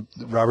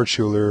 Robert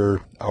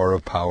Schuller, Hour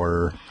of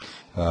Power,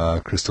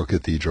 Crystal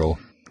Cathedral.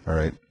 All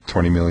right.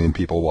 20 million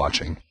people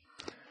watching.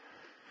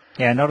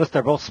 Yeah, notice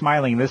they're both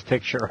smiling in this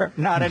picture.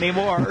 Not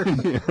anymore.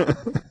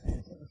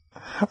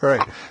 All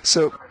right.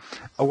 So,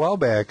 a while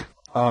back,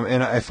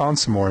 and I found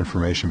some more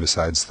information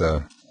besides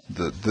the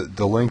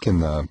link in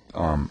the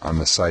on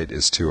the site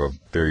is to a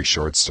very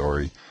short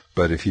story.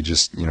 But if you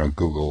just,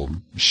 Google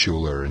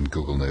Schuller in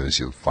Google News,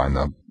 you'll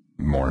find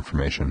more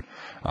information.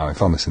 I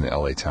found this in the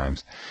LA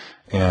Times.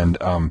 And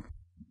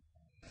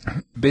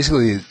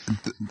basically,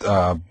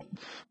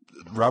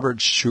 Robert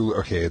Schuller,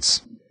 okay,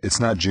 it's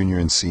not junior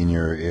and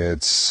senior,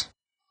 it's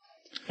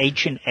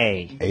H and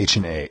A. H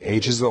and A.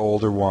 H is the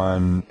older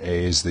one,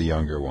 A is the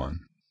younger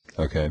one.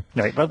 Okay.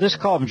 Right, but just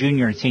call them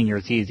junior and senior.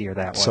 It's easier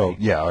that way. So,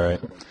 yeah, all right.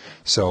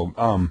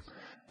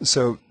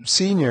 So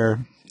senior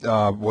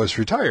was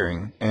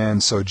retiring,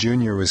 and so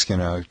junior was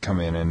going to come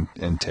in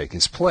and take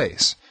his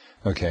place.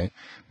 Okay.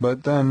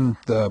 But then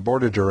the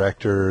board of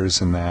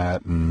directors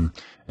and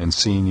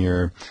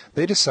senior,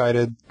 they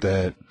decided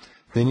that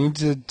they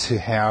needed to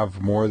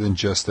have more than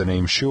just the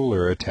name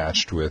Schuller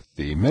attached with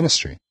the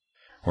ministry,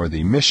 or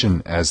the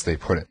mission, as they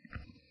put it.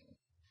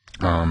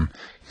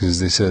 Because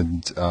they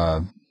said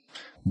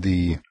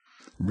the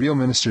real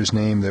minister's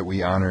name that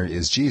we honor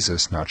is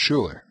Jesus, not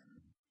Schuller.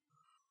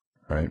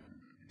 Right?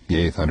 The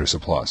eighth thunderous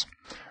applause.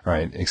 All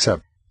right,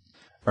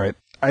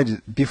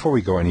 before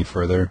we go any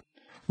further,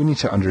 we need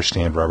to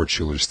understand Robert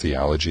Schuller's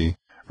theology.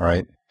 All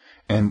right?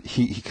 And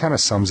he kind of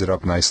sums it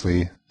up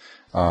nicely.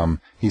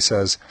 He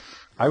says,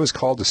 I was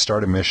called to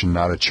start a mission,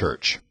 not a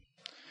church.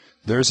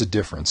 There's a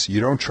difference.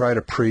 You don't try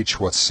to preach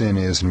what sin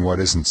is and what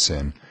isn't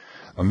sin.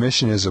 A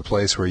mission is a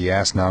place where you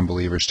ask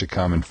non-believers to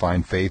come and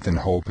find faith and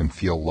hope and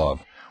feel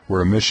love.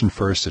 We're a mission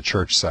first, a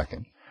church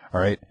second. All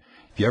right?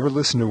 If you ever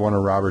listen to one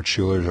of Robert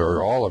Schuller's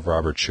or all of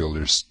Robert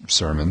Schuller's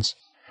sermons,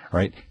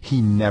 right, he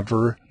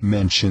never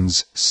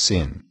mentions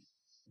sin.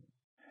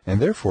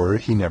 And therefore,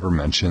 he never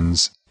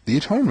mentions the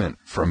atonement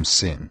from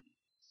sin,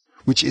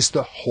 which is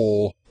the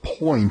whole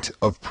point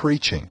of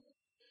preaching.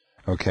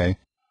 Okay?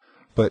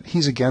 But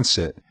he's against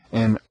it.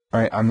 And,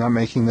 all right, I'm not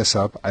making this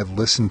up. I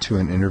listened to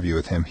an interview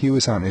with him. He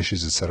was on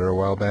Issues, Etc. a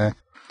while back.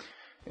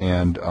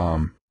 And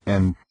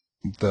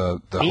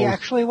the he host,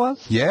 actually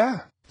was? Yeah.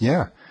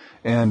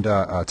 And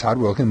Todd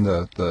Wilkin,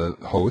 the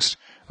host,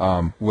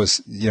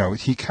 was,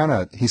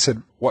 he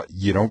said, what,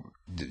 you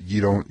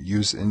don't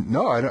use,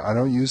 no, I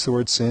don't use the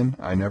word sin.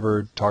 I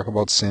never talk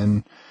about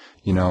sin.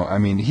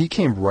 He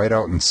came right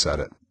out and said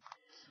it.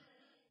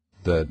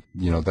 That,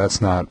 that's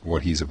not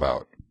what he's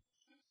about.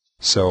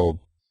 So,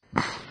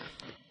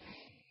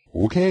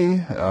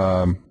 okay,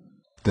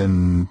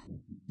 then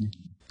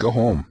go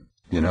home,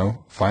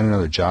 find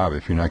another job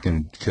if you're not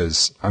going to,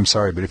 because I'm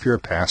sorry, but if you're a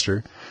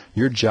pastor,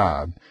 your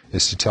job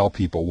is to tell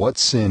people what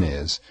sin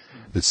is,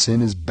 that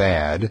sin is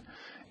bad,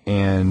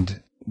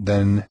 and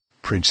then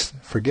preach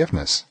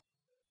forgiveness.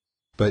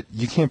 But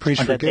you can't preach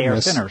forgiveness. That they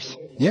are sinners.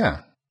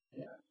 Yeah.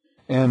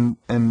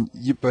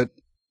 But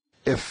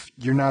if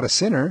you're not a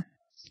sinner,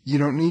 you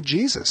don't need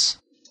Jesus.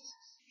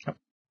 Yep.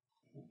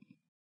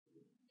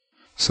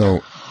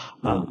 So,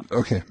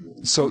 okay.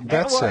 So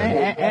that's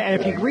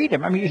and if you read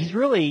him, I mean, he's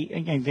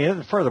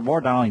really,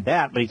 furthermore, not only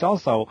that, but he's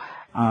also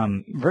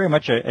very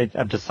much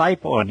a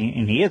disciple, and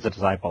he is a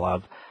disciple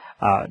of,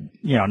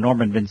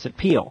 Norman Vincent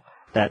Peale,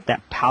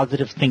 that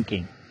positive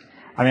thinking.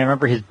 I mean, I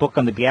remember his book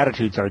on the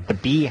Beatitudes are the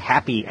Be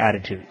Happy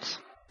Attitudes,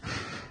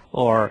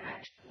 or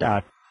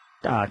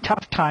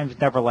tough times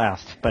never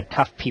last, but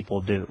tough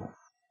people do.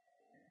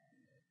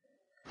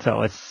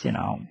 So it's,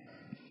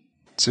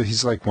 So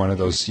he's like one of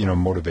those,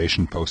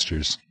 motivation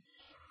posters.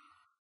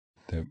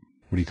 What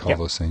do you call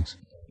those things?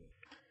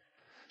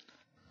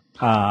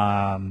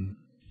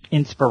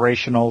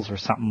 Inspirationals or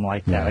something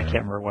like that. Yeah. I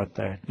can't remember what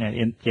I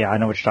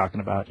know what you're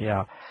talking about.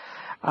 Yeah.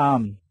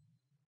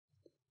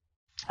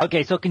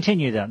 Okay, so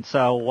continue then.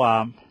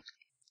 So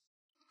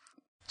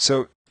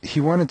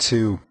he wanted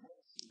to.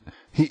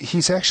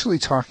 He's actually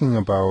talking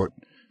about.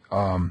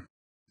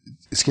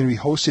 It's going to be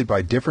hosted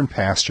by different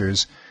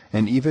pastors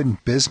and even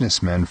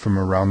businessmen from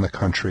around the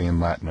country in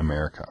Latin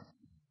America.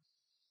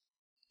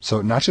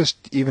 So not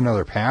just even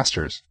other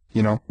pastors,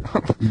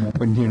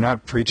 when you're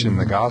not preaching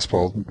the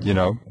gospel,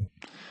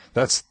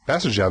 that's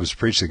pastor's job is to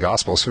preach the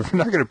gospel. So if we're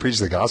not going to preach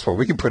the gospel,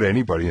 we can put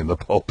anybody in the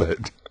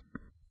pulpit.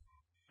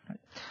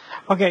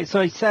 Okay,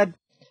 so he said,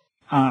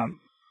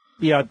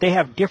 they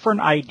have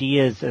different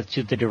ideas as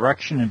to the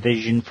direction and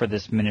vision for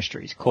this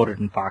ministry. He's quoted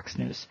in Fox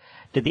News.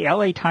 Did the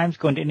LA Times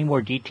go into any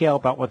more detail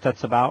about what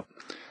that's about?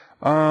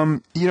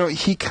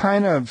 He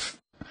kind of,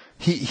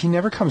 he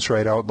never comes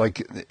right out.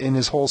 Like in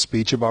his whole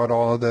speech about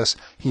all of this,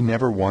 he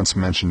never once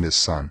mentioned his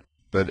son.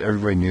 But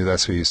everybody knew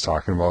that's what he was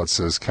talking about.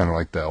 So it's kind of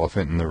like the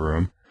elephant in the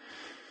room.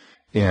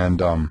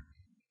 And,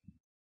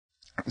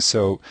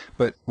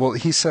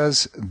 he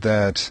says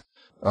that,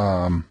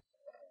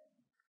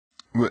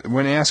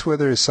 when asked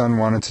whether his son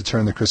wanted to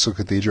turn the Crystal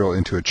Cathedral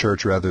into a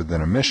church rather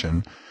than a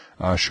mission,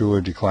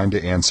 Schuller declined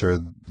to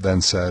answer,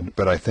 then said,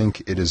 "But I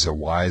think it is a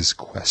wise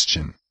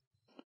question."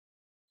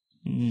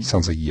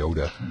 Sounds like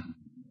Yoda.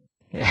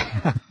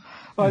 Yeah.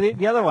 Well,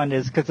 the other one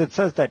is because it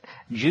says that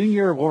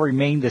Junior will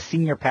remain the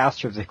senior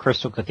pastor of the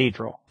Crystal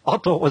Cathedral,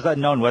 although it was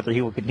unknown whether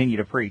he will continue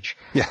to preach.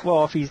 Yeah.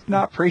 Well, if he's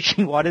not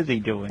preaching, what is he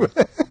doing?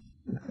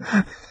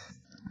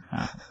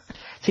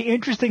 See,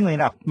 interestingly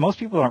enough, most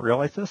people don't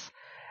realize this.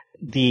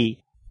 The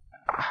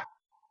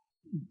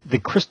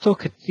Crystal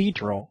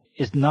Cathedral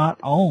is not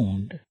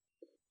owned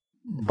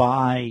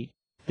by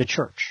the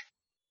church.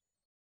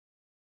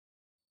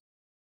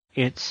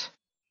 It's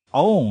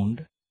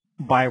owned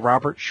by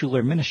Robert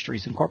Schuller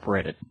Ministries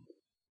Incorporated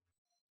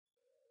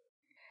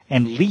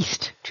and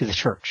leased to the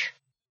church.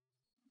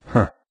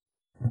 Huh.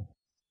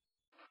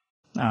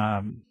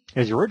 It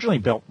was originally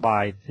built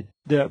by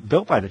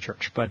the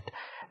church, but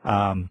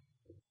I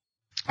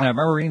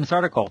remember reading this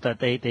article that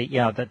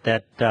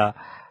that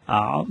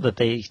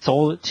they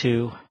sold it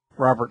to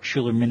Robert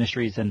Schuller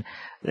Ministries, and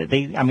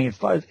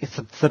it's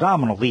a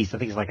phenomenal lease. I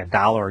think it's like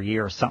 $1 a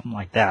year or something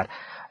like that.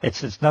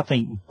 It's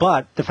nothing,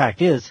 but the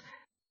fact is,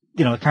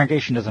 the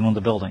congregation doesn't own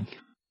the building.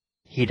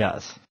 He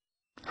does.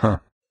 Huh.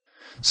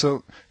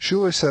 So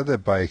Schuller said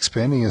that by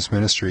expanding his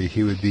ministry,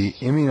 he would be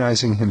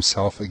immunizing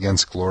himself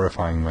against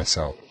glorifying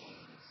myself.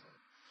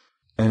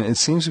 And it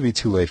seems to be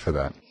too late for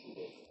that.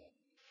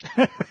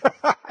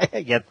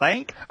 You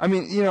think?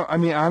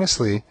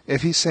 Honestly,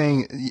 if he's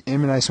saying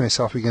immunize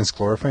myself against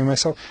glorifying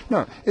myself,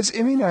 no, it's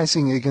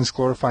immunizing against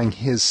glorifying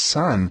his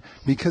son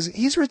because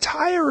he's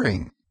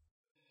retiring.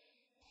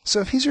 So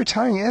if he's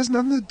retiring, it has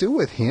nothing to do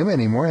with him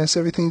anymore. It has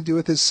everything to do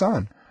with his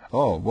son.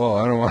 Oh, well,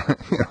 I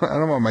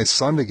don't want my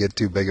son to get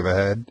too big of a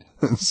head.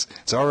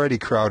 It's already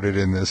crowded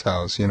in this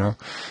house,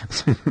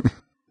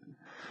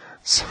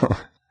 So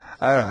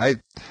I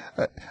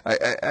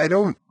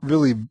don't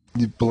really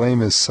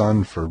blame his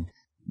son for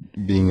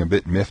being a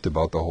bit miffed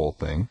about the whole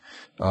thing.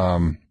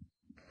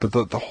 But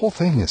the whole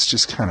thing is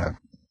just kind of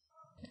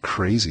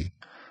crazy.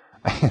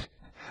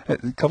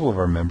 A couple of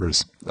our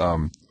members,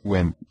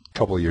 went a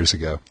couple of years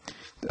ago,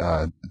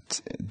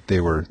 they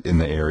were in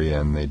the area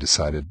and they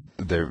decided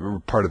they were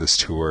part of this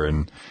tour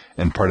and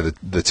part of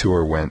the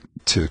tour went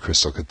to the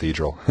Crystal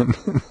Cathedral.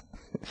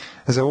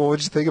 I said, well,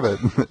 what'd you think of it?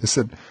 I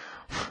said,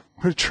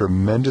 what a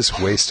tremendous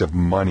waste of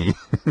money.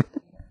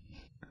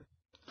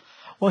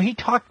 Well, he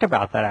talked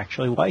about that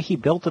actually, why he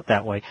built it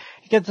that way.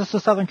 Because this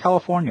is Southern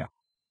California.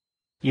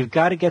 You've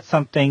got to get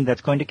something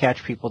that's going to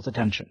catch people's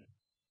attention.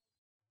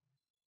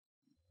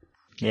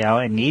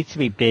 It needs to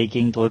be big.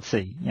 Let's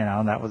see,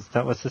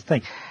 that was his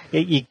thing.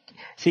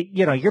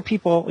 Your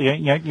people,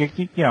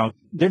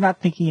 they're not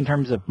thinking in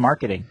terms of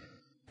marketing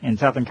in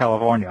Southern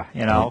California,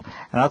 and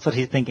that's what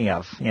he's thinking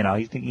of.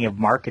 He's thinking of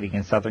marketing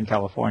in Southern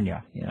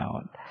California,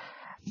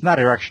 It's not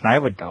a direction I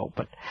would go,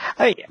 but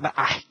I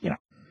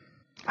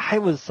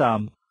was, I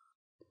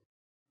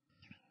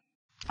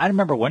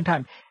remember one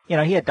time,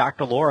 he had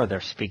Dr. Laura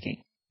there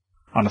speaking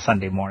on a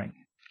Sunday morning.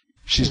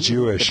 She's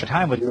Jewish. At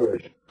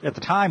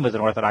the time was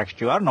an Orthodox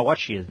Jew. I don't know what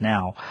she is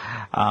now.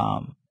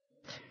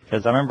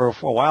 Because I remember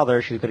for a while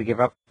there she was going to give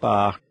up,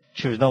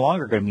 she was no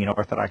longer going to be an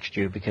Orthodox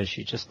Jew because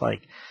she just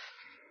like,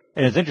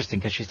 and it's interesting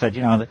because she said,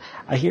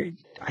 I hear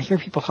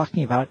people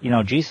talking about,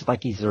 Jesus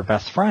like he's their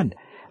best friend.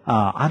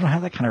 I don't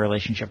have that kind of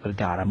relationship with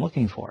God. I'm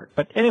looking for it.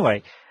 But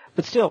anyway,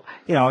 but still,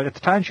 at the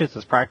time she was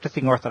this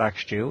practicing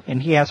Orthodox Jew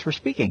and he asked her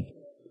speaking.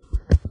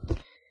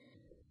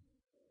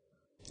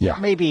 Yeah.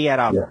 Maybe at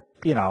a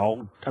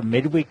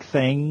midweek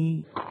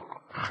thing,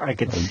 I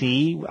could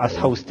see us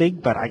hosting,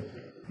 but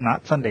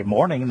not Sunday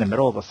morning in the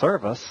middle of the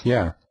service.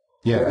 Yeah.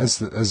 Yeah,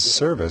 as a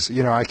service,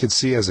 I could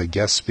see as a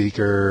guest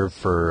speaker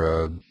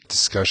for a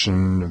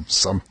discussion of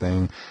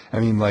something. I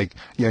mean,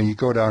 you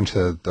go down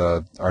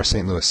to our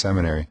St. Louis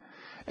seminary,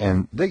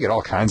 and they get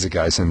all kinds of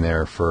guys in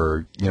there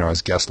for,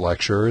 as guest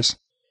lecturers,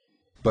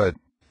 but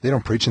they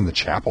don't preach in the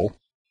chapel.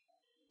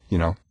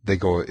 They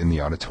go in the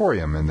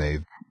auditorium and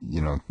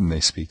they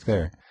speak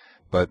there.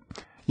 But,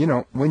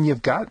 when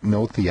you've got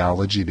no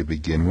theology to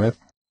begin with,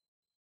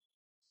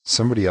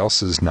 somebody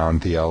else's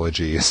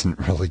non-theology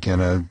isn't really going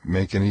to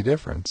make any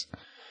difference.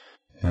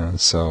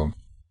 So,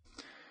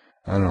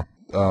 I don't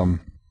know.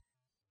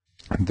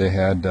 They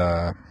had,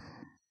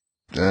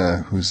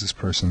 who's this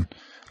person?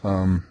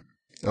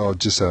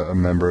 Just a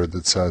member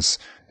that says,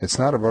 it's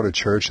not about a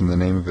church in the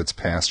name of its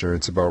pastor.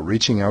 It's about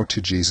reaching out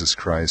to Jesus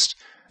Christ.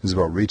 It's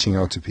about reaching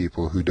out to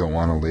people who don't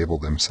want to label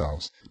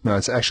themselves. No,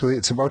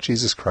 it's about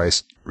Jesus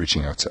Christ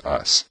reaching out to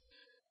us.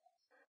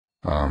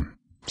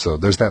 So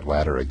there's that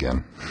ladder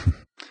again.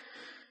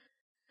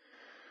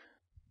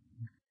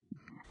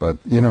 But,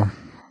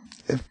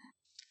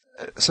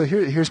 so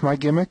here's my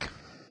gimmick,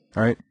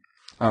 all right?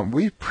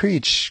 We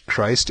preach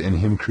Christ and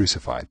Him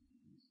crucified.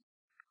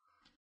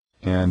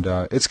 And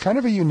it's kind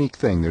of a unique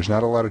thing. There's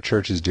not a lot of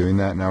churches doing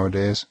that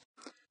nowadays.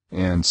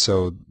 And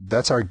so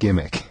that's our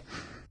gimmick.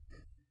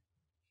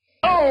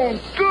 Oh,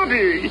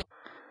 goody!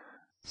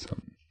 So,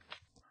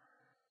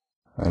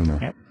 I don't know.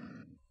 Yep.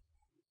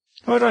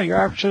 Oh, no, you're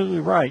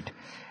absolutely right.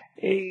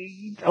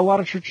 A lot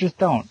of churches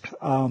don't.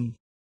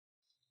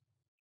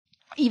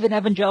 Even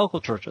evangelical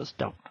churches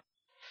don't.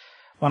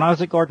 When I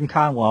was at Gordon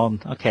Conwell,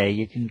 okay,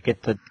 you can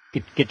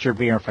get your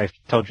beer if I've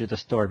told you the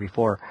story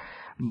before,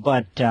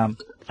 but I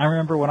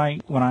remember when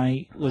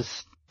I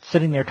was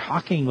sitting there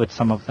talking with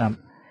some of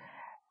them,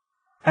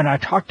 and I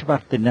talked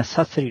about the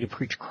necessity to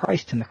preach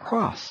Christ and the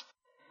cross,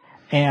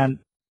 and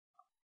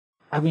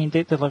I mean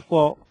they're like,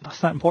 well,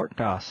 that's not important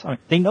to us. I mean,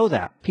 they know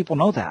that. People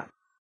know that.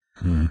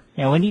 We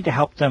need to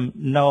help them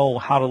know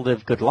how to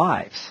live good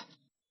lives.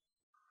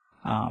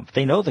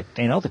 They know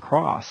the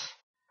cross,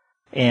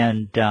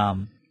 and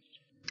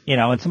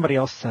and somebody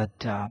else said,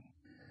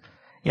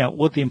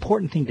 what the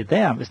important thing to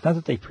them is not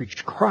that they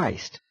preach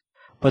Christ,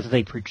 but that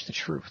they preach the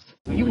truth.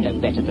 You know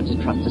better than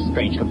to trust a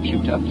strange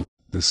computer.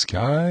 The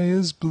sky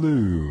is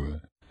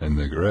blue and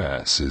the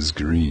grass is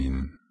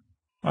green.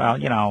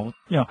 Well,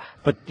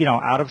 but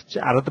out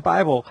of the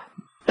Bible,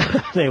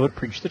 they would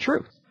preach the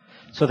truth.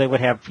 So they would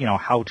have,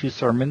 how-to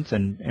sermons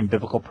and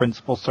biblical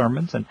principle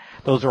sermons, and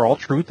those are all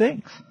true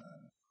things.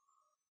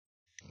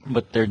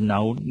 But there's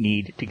no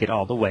need to get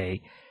all the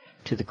way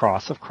to the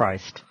cross of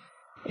Christ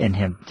and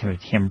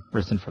Him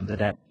risen from the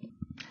dead.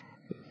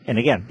 And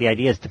again, the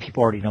idea is that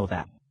people already know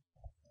that.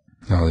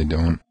 No, they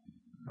don't.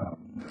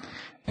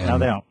 No,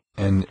 they don't.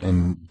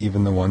 And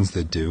even the ones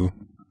that do,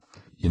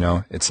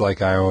 it's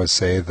like I always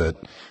say that,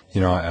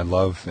 I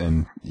love,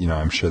 and,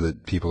 I'm sure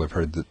that people have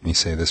heard me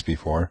say this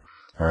before,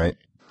 all right?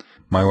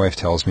 My wife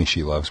tells me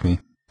she loves me.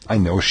 I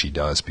know she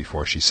does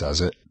before she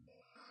says it.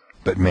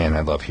 But man,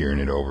 I love hearing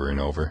it over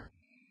and over.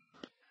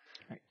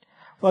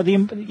 Well,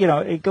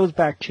 it goes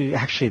back to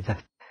actually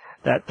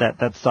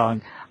that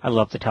song, I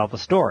Love to Tell the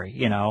Story,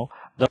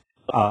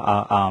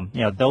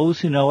 those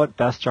who know it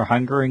best are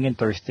hungering and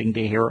thirsting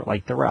to hear it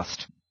like the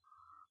rest.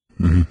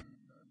 Mm-hmm.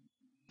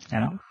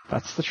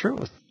 That's the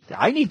truth.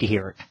 I need to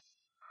hear it.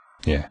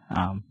 Yeah.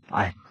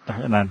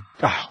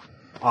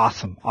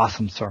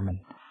 Awesome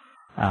sermon,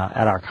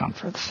 at our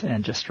conference,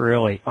 and just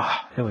really,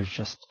 it was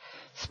just,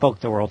 spoke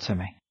the world to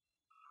me.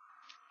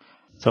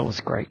 So it was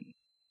great.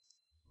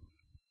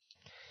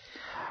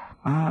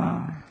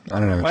 I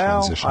don't have a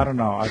transition. I don't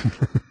know.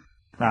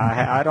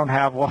 I don't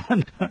have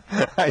one.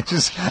 I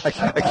can't.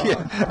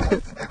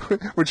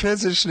 We're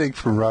transitioning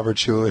from Robert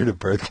Schuller to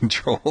birth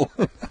control.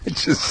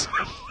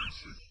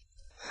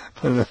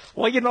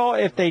 Well,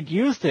 if they'd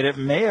used it, it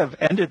may have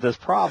ended this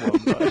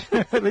problem, but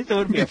at least it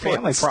wouldn't be a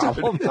family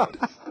problem.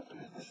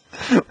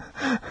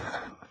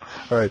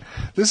 All right.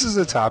 This is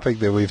a topic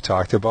that we've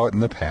talked about in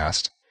the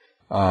past,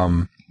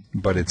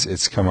 but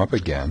it's come up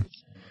again.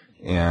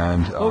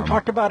 And we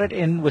talked about it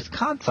in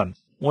Wisconsin,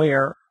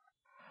 where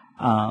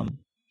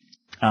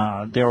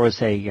there was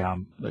they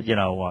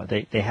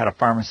had a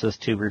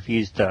pharmacist who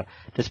refused to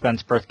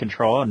dispense birth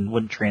control and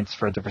wouldn't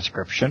transfer the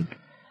prescription,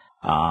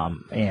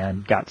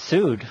 and got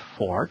sued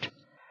for it.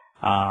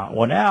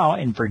 Well, now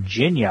in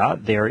Virginia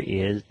there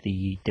is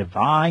the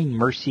Divine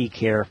Mercy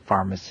Care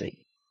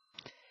Pharmacy,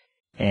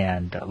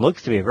 and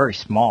looks to be a very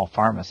small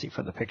pharmacy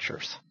for the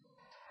pictures.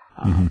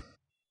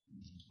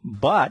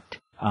 But,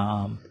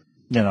 absolute,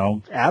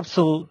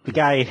 the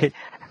guy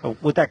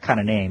with that kind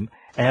of name,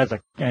 it has I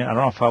don't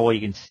know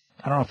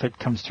if it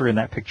comes through in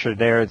that picture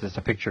there. There's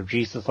a picture of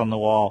Jesus on the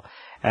wall,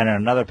 and in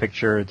another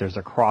picture, there's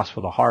a cross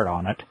with a heart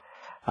on it.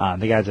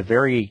 The guy's a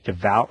very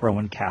devout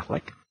Roman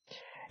Catholic,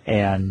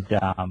 and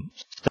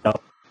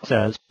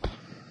says,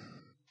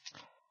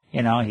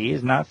 he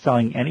is not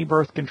selling any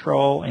birth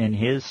control in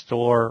his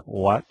store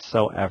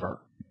whatsoever.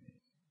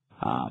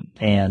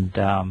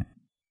 The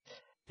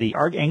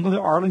Anglican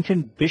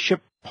Arlington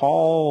Bishop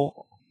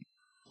Paul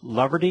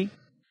Loverdy,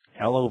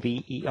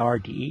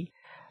 Loverde,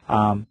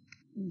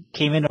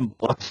 came in and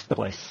blessed the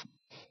place.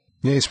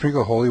 Yeah, you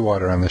sprinkle holy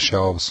water on the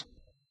shelves.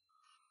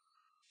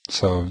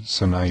 So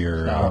now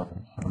your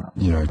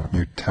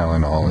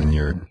Tylenol and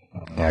your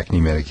acne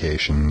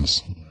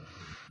medications,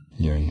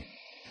 your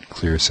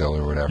Clearasil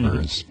or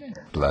whatever is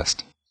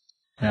blessed.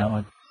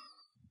 Yeah,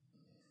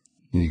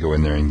 you go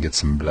in there and get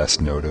some blessed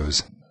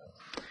notos.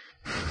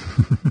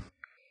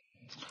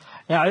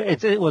 Yeah,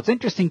 it was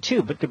interesting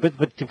too, but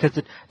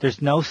because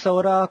there's no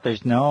soda,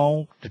 there's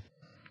no,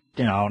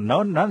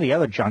 none of the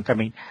other junk. I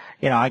mean,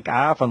 I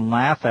often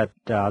laugh at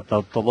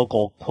the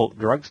local quote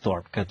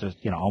drugstore because there's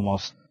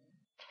almost,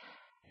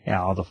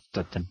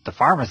 the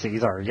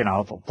pharmacies are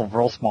the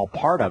real small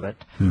part of it.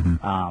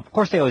 Of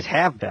course, they always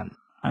have been.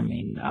 I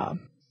mean, I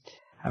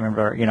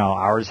remember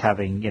ours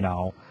having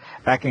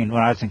back when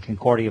I was in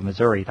Concordia,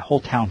 Missouri, the whole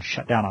town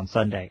shut down on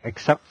Sunday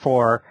except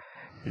for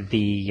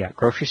the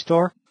grocery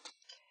store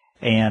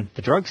and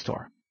the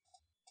drugstore.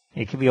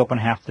 It could be open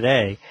half the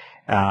day,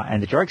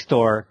 and the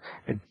drugstore,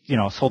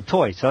 sold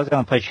toys. So that was the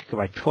only place you could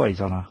buy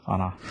toys on a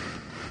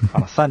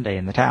Sunday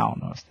in the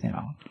town.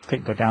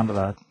 Couldn't go down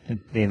to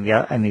any of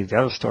the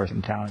other stores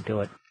in town and do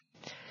it.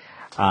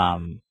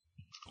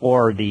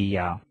 Or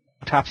the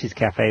Topsy's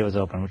Cafe was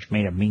open, which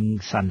made a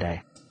mean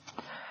Sunday.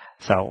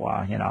 So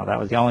that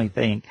was the only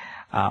thing.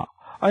 And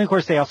of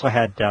course, they also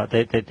had a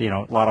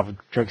lot of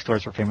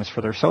drugstores were famous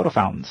for their soda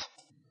fountains.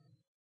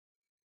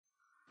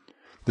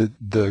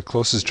 The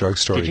closest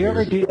drugstore. Did you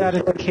ever do that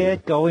as a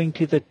kid, going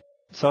to the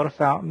soda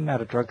fountain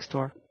at a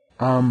drugstore?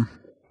 No.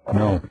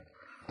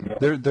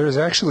 There's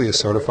actually a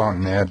soda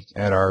fountain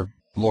at our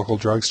local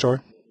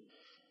drugstore.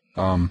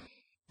 Kind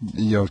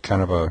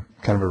of a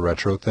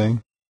retro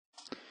thing.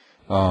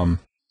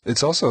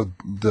 It's also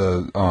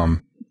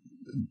the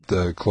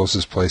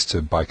closest place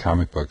to buy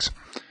comic books.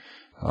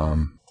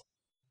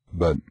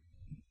 But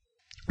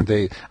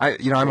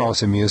I'm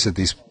always amused at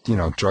these,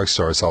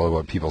 drugstores all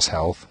about people's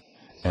health.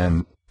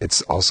 And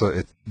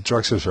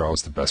drugstores are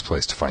always the best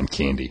place to find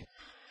candy.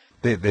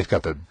 They've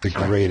got the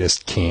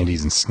greatest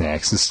candies and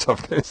snacks and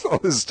stuff. There's all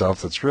this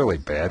stuff that's really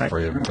bad for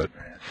you, but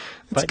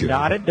it's good.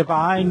 Not at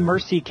Divine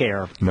Mercy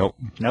Care. Nope.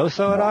 No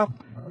soda,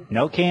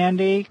 no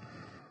candy.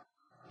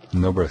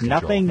 No birth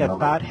control. Nothing that's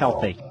not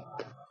healthy.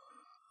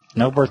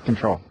 No birth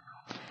control.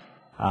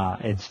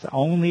 It's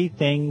only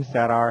things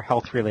that are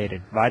health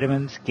related.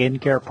 Vitamins,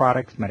 skincare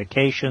products,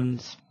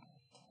 medications.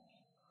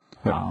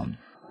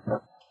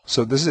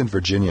 So this is in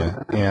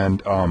Virginia,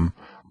 and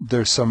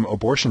there's some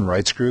abortion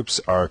rights groups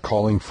are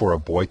calling for a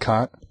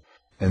boycott,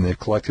 and they've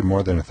collected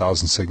more than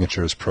 1,000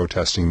 signatures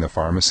protesting the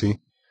pharmacy,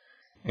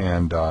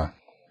 and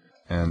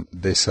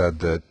they said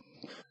that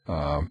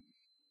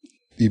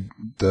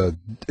the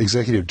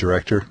executive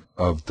director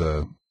of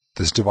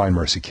this Divine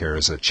Mercy Care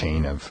is a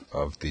chain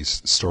of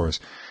these stores,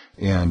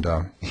 and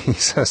he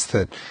says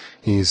that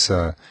he's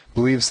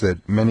believes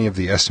that many of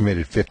the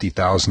estimated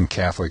 50,000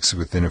 Catholics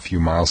within a few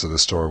miles of the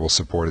store will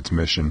support its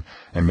mission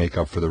and make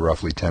up for the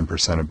roughly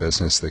 10% of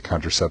business that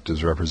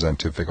contraceptives represent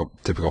to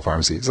typical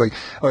pharmacy. It's like,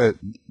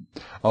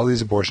 all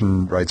these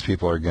abortion rights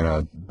people are going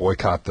to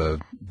boycott the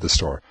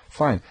store.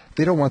 Fine.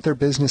 They don't want their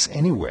business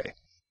anyway,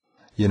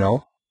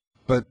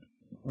 But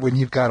when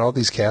you've got all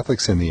these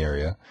Catholics in the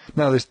area,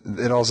 now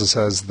it also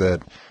says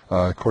that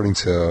according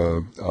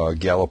to a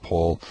Gallup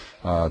poll,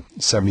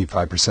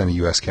 75% of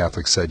U.S.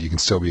 Catholics said you can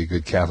still be a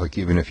good Catholic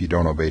even if you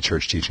don't obey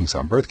church teachings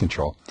on birth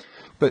control.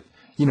 But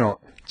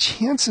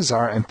chances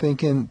are, I'm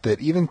thinking that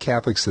even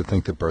Catholics that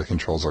think that birth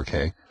control is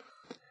okay,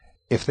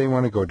 if they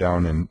want to go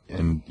down and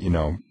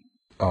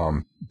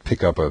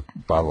pick up a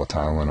bottle of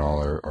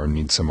Tylenol or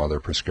need some other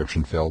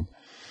prescription filled,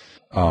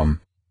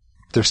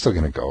 they're still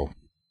going to go.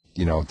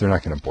 They're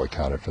not going to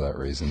boycott it for that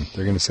reason.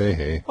 They're going to say,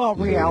 hey. Well,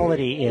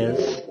 reality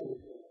is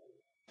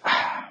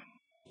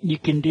you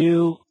can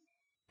do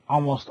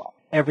almost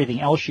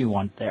everything else you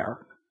want there.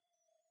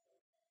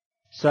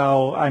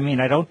 So, I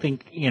don't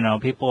think,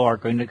 people are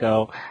going to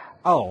go,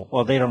 oh,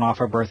 well, they don't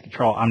offer birth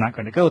control. I'm not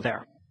going to go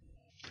there.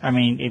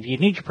 If you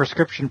need your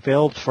prescription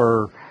filled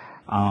for,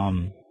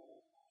 I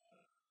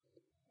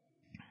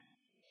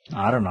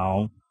don't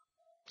know,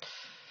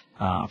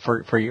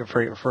 for your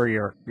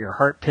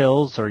heart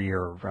pills or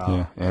your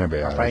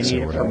antibiotics. If I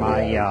need it for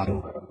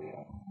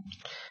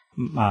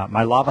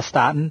my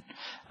Lovastatin,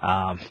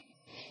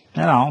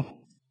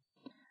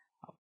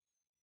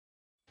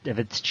 if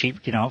it's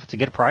cheap, if it's a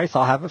good price,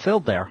 I'll have it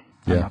filled there.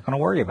 I'm not going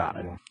to worry about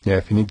it. Yeah,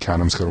 if you need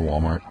condoms, go to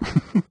Walmart.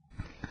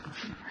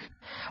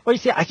 Well, you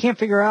see, I can't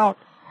figure out.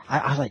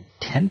 I was like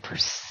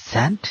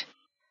 10%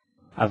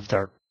 of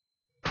their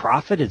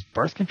profit is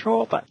birth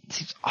control, but it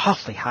seems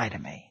awfully high to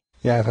me.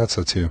 Yeah, I thought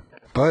so too.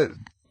 But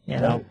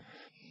that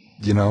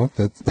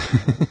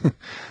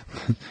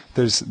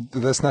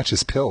that's not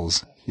just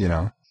pills.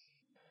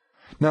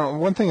 Now,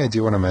 one thing I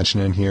do want to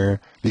mention in here,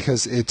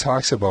 because it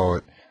talks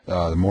about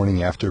the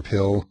morning after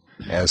pill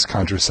as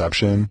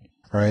contraception,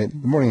 right?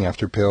 The morning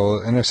after pill,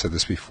 and I've said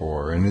this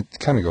before, and it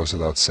kind of goes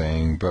without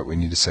saying, but we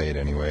need to say it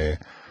anyway.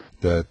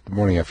 The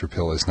morning after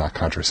pill is not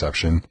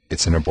contraception;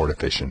 it's an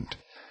abortifacient,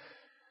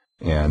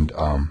 and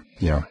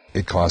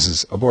it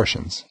causes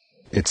abortions.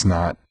 It's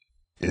not.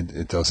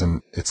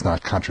 It's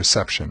not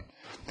contraception.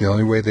 The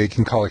only way they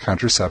can call it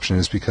contraception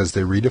is because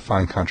they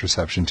redefine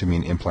contraception to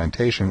mean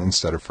implantation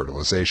instead of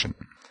fertilization.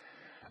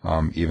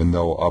 Even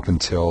though up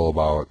until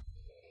about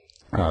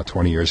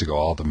 20 years ago,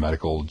 all the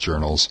medical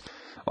journals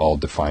all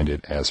defined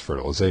it as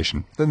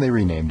fertilization. Then they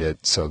renamed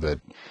it so that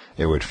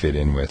it would fit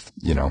in with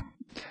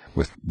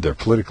their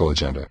political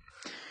agenda.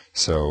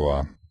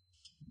 So,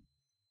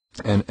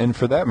 and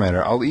for that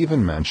matter, I'll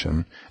even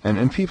mention,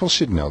 and people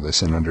should know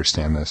this and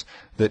understand this,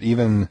 that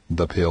even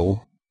the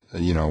pill,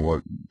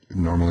 what we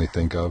normally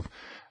think of,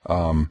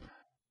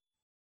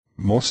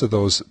 most of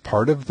those,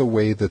 part of the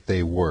way that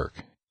they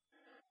work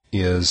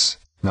is,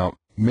 now,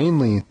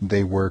 mainly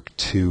they work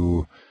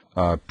to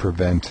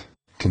prevent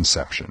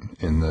conception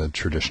in the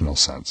traditional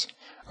sense,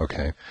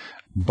 okay?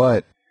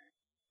 But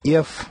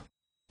if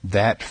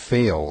that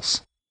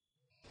fails,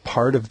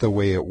 part of the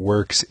way it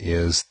works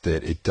is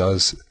that it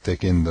does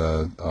thicken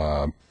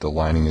the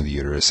lining of the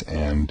uterus,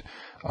 and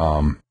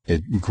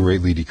it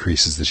greatly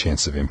decreases the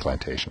chance of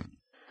implantation.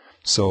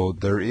 So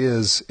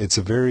it's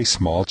a very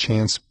small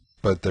chance,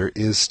 but there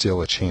is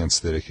still a chance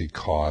that it could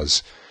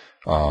cause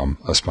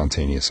a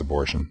spontaneous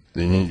abortion. I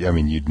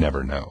mean, you'd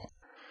never know.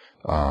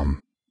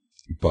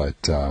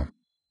 But I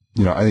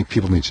think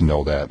people need to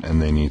know that,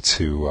 and they need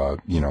to,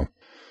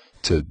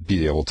 to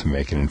be able to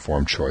make an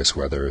informed choice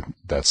whether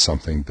that's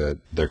something that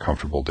they're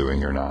comfortable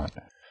doing or not.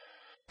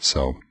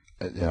 So,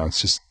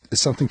 it's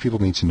something people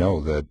need to know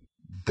that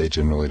they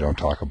generally don't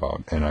talk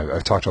about. And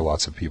I've talked to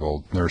lots of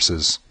people,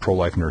 nurses,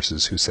 pro-life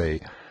nurses, who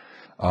say,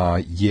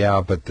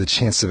 yeah, but the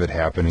chance of it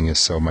happening is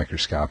so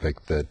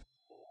microscopic that,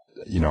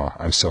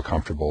 I'm so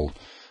comfortable,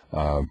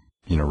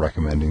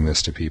 recommending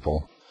this to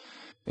people.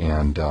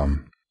 And,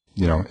 and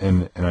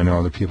I know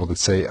other people that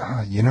say,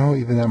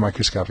 even that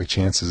microscopic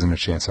chance isn't a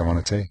chance I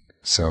want to take.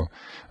 So,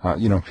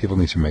 people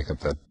need to make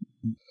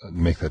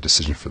that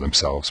decision for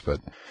themselves. But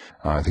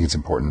I think it's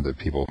important that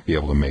people be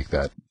able to make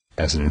that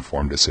as an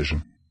informed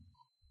decision.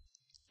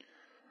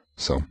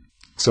 So,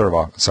 kind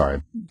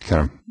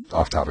of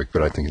off topic,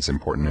 but I think it's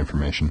important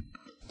information.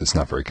 It's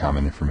not very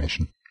common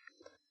information.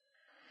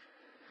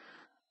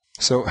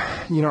 So,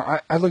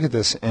 I look at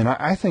this, and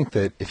I think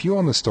that if you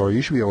own the store,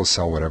 you should be able to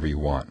sell whatever you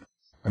want.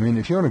 I mean,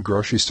 if you own a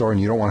grocery store and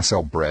you don't want to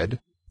sell bread,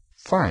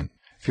 fine.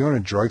 If you own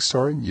a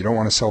drugstore and you don't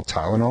want to sell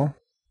Tylenol,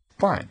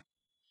 fine.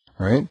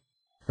 Right?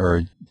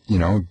 Or if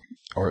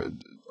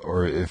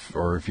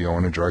you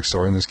own a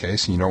drugstore in this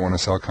case and you don't want to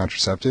sell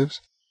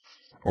contraceptives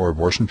or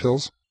abortion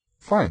pills,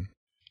 fine.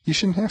 You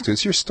shouldn't have to.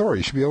 It's your store.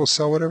 You should be able to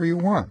sell whatever you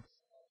want.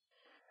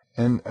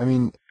 And, I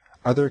mean,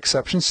 are there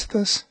exceptions to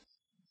this?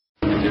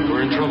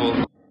 We're in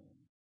trouble.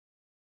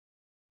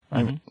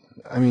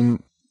 I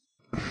mean,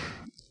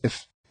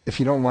 if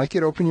you don't like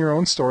it, open your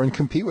own store and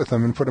compete with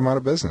them and put them out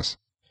of business.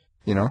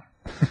 I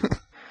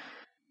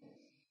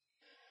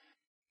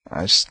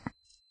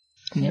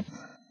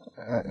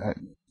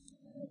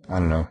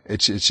don't know. It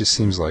just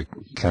seems like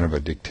kind of a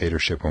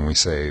dictatorship when we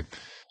say,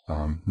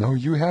 no,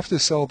 you have to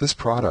sell this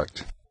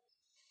product.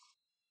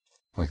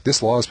 Like,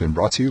 this law has been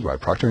brought to you by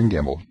Procter &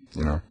 Gamble,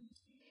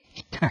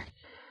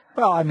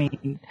 Well, I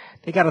mean,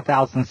 they got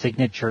 1,000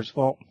 signatures.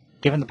 Well,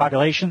 given the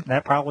population,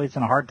 that probably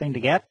isn't a hard thing to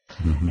get.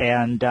 Mm-hmm.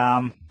 And,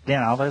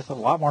 there's a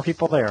lot more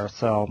people there.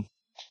 So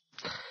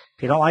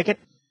if you don't like it,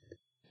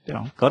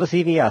 go to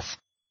CVS.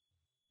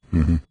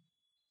 Mm-hmm.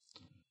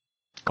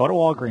 Go to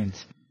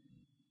Walgreens.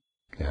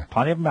 Yeah.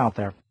 Plenty of them out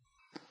there.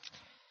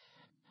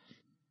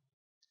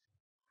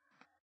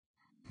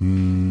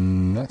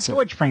 That's it.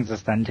 Which brings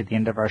us then to the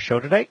end of our show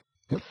today.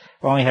 Yep.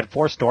 We only had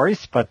 4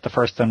 stories, but the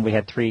first one we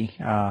had 3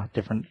 a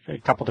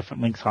couple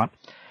different links on.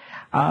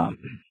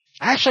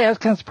 Actually, I was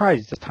kind of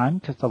surprised this time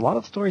because a lot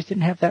of stories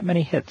didn't have that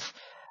many hits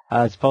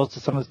as opposed to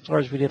some of the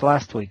stories we did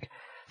last week.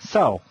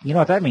 So, you know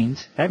what that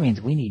means? That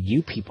means we need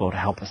you people to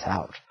help us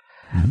out.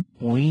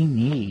 Mm-hmm. We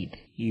need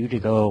you to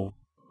go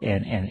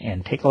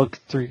and take a look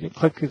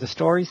click through the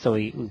stories so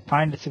we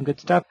find some good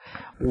stuff.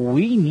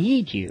 We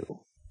need you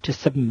to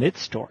submit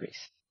stories.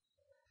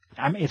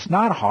 I mean, it's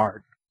not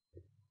hard.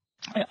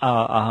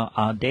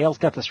 Dale's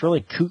got this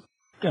really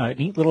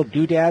neat little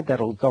doodad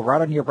that'll go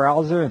right on your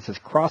browser and says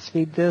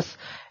CrossFeed this.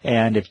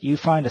 And if you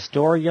find a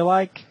story you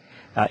like,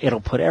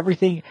 it'll put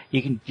everything.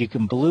 You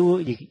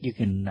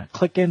can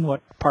click in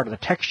what part of the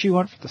text you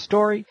want for the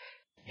story,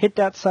 hit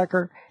that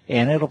sucker,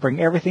 and it'll bring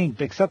everything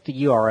except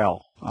the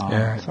URL.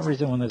 For some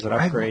reason, when there's an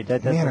upgrade,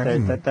 that's a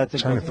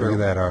trying to figure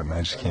that out, and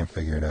I just can't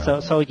figure it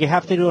out. So you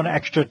have to do an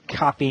extra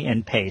copy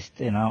and paste.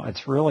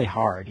 It's really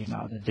hard,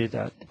 to do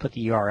that, to put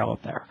the URL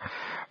up there.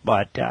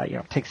 But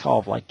it takes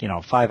all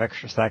of 5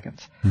 extra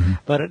seconds. Mm-hmm.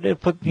 But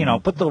it put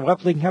the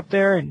web link up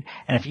there, and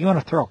if you want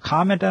to throw a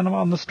comment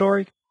on the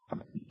story,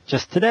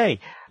 just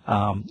today,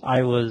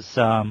 I was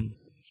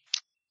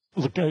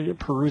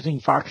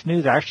perusing Fox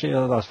News. Actually,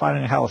 I was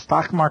finding out how the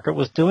stock market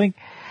was doing.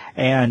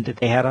 And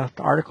they had an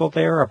article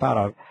there about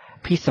a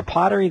piece of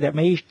pottery that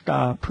may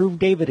prove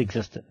David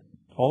existed.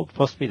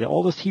 Supposed to be the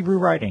oldest Hebrew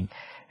writing.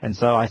 And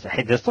so I said,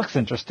 hey, this looks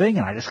interesting.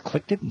 And I just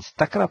clicked it and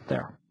stuck it up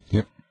there.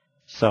 Yep.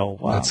 So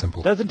that's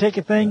simple. Doesn't take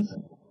a thing.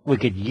 We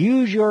could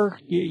use your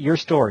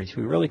stories.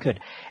 We really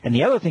could. And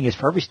the other thing is,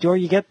 for every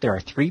story you get, there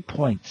are 3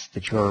 points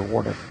that you're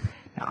awarded.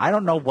 Now, I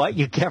don't know what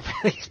you get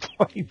for these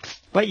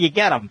points, but you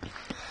get them.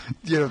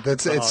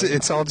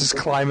 It's all just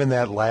climbing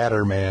that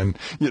ladder, man.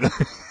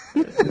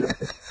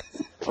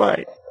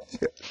 Right.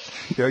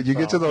 You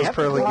get to those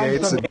pearly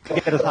gates and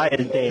get as high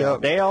as Dale.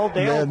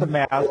 Dale's the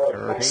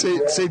master.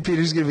 St.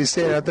 Peter's going to be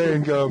standing out there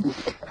and go,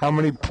 how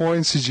many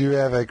points did you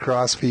have at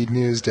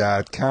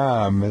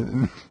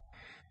CrossFeedNews.com?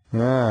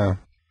 And,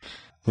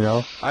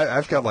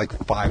 I've got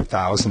like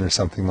 5,000 or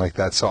something like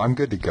that, so I'm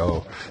good to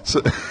go.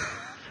 So,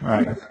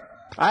 right.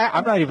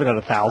 I'm not even at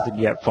 1,000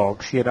 yet,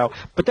 folks,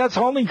 But that's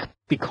only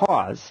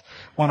because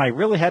when I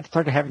really had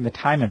started having the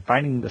time and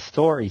finding the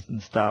stories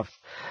and stuff,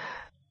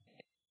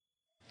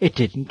 it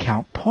didn't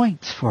count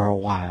points for a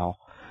while.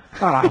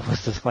 And I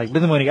was just like,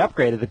 then when he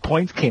upgraded, the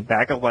points came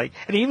back. I was like,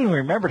 and he even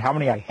remembered how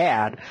many I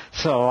had.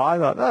 So I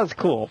thought, that was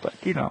cool, but,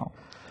 It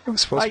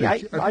was supposed to be, I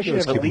should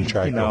have at least,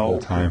 track the whole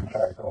time.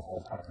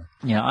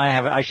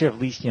 I should have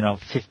at least,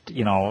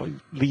 50, at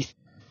least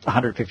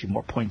 150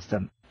 more points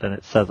than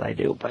it says I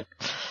do, but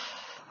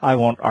I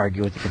won't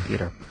argue with the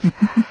computer.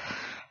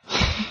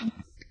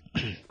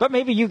 But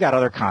maybe you got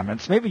other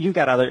comments. Maybe you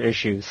got other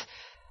issues.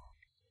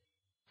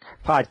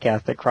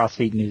 Podcast at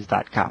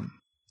CrossFeedNews.com.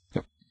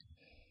 Yep.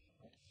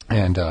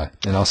 And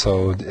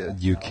also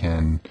you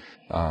can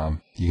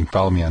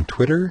follow me on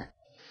Twitter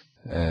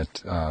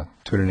at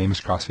Twitter name is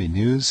CrossFeed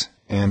News.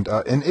 And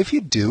if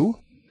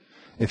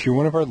Mm-hmm. if you're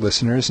one of our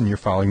listeners and you're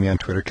following me on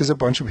Twitter, because a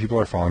bunch of people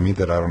are following me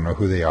that I don't know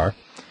who they are,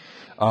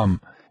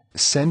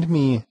 send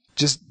me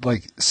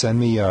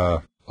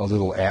a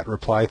little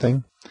 @reply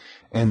thing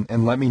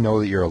and let me know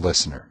that you're a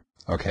listener.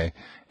 Okay.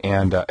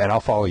 And I'll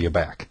follow you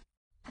back.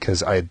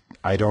 Because I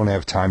don't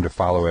have time to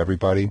follow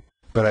everybody,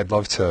 but I'd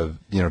love to,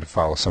 to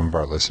follow some of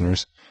our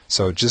listeners.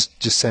 So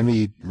just send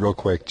me real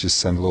quick, just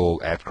send a little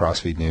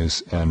 @CrossFeed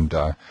News and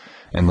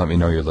let me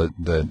know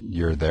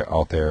you're there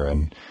out there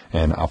and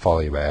I'll follow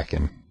you back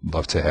and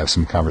love to have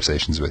some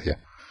conversations with you.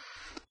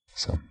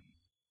 So.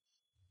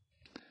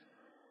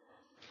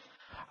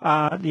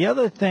 The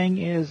other thing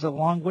is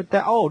along with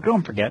that,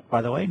 don't forget,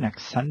 by the way,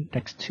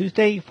 next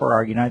Tuesday for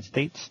our United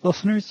States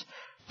listeners,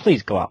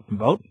 please go out and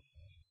vote.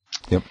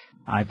 Yep.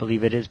 I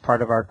believe it is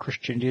part of our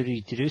Christian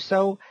duty to do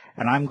so,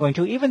 and I'm going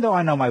to, even though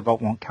I know my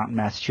vote won't count in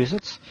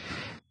Massachusetts.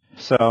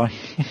 So,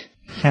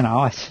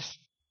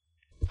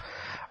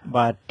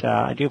 but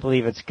I do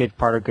believe it's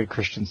part of good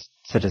Christian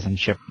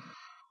citizenship.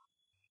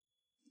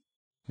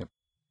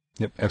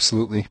 Yep,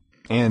 absolutely.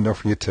 And don't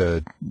forget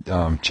to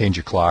change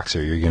your clocks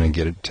or you're going to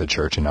get it to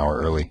church an hour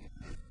early.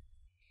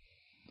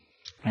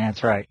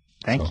 That's right.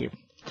 Thank you.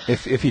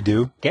 If you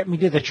do, get me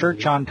to the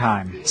church on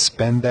time.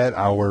 Spend that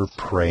hour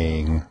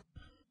praying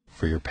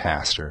for your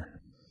pastor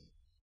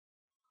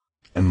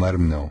and let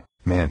him know.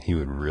 Man, he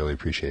would really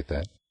appreciate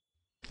that.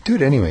 Do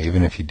it anyway,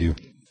 even if you do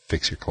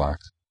fix your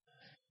clocks.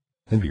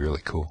 That'd be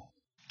really cool.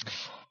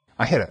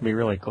 It'd be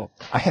really cool.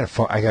 I had a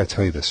phone. I got to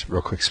tell you this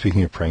real quick.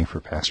 Speaking of praying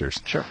for pastors,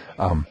 sure.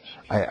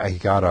 I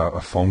got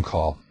a phone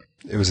call.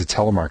 It was a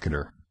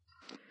telemarketer,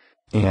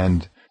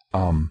 and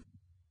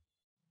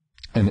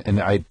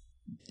I,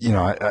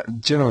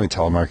 generally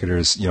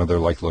telemarketers, they're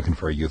like looking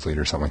for a youth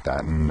leader or something like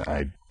that, and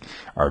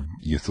our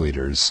youth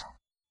leader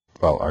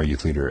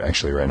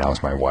actually right now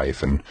is my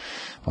wife, and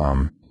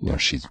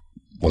she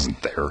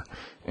wasn't there,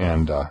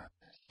 and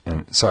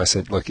so I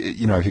said, look,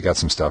 if you got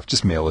some stuff,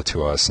 just mail it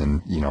to us,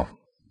 and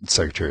the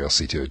secretary will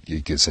see to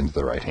it gets into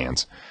the right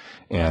hands,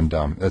 and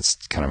that's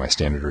kind of my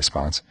standard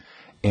response.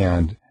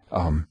 And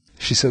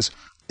she says,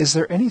 "Is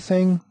there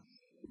anything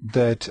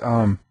that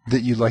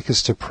you'd like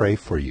us to pray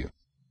for you?"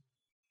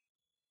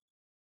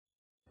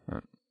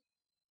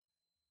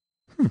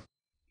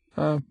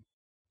 Well,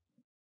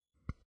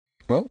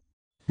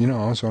 I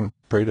always want to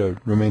pray to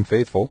remain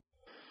faithful.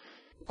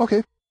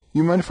 Okay,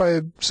 you mind if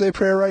I say a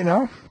prayer right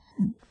now?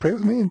 Pray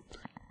with me?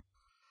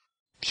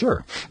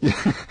 Sure.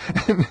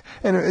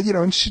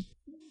 And she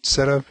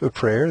set up a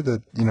prayer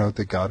that,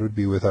 that God would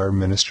be with our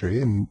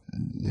ministry and,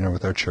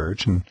 with our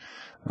church and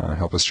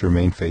help us to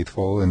remain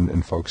faithful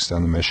and focused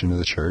on the mission of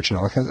the church and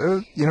all that kind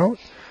of, it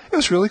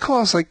was really cool.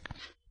 I was like,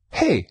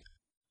 hey,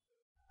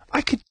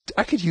 I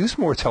could use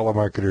more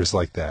telemarketers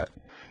like that,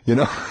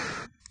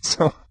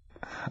 So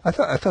I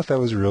thought that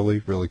was really,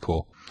 really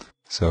cool.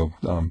 So,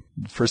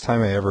 first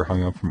time I ever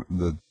hung up from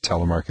the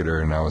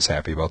telemarketer, and I was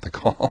happy about the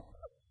call.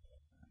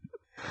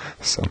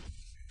 So,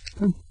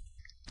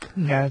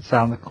 Yeah, it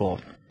sounded cool.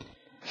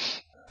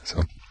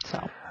 So,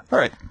 all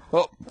right.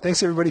 Well,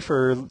 thanks everybody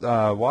for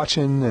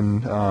watching,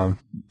 and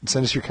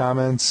send us your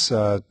comments,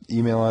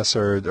 email us,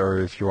 or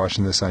if you're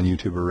watching this on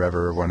YouTube or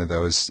wherever, one of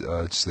those,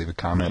 just leave a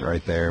comment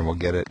right there, and we'll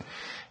get it.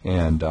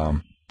 And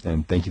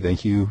thank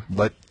you.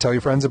 Tell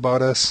your friends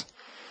about us,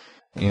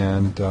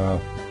 and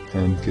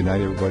good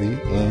night, everybody,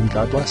 and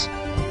God bless.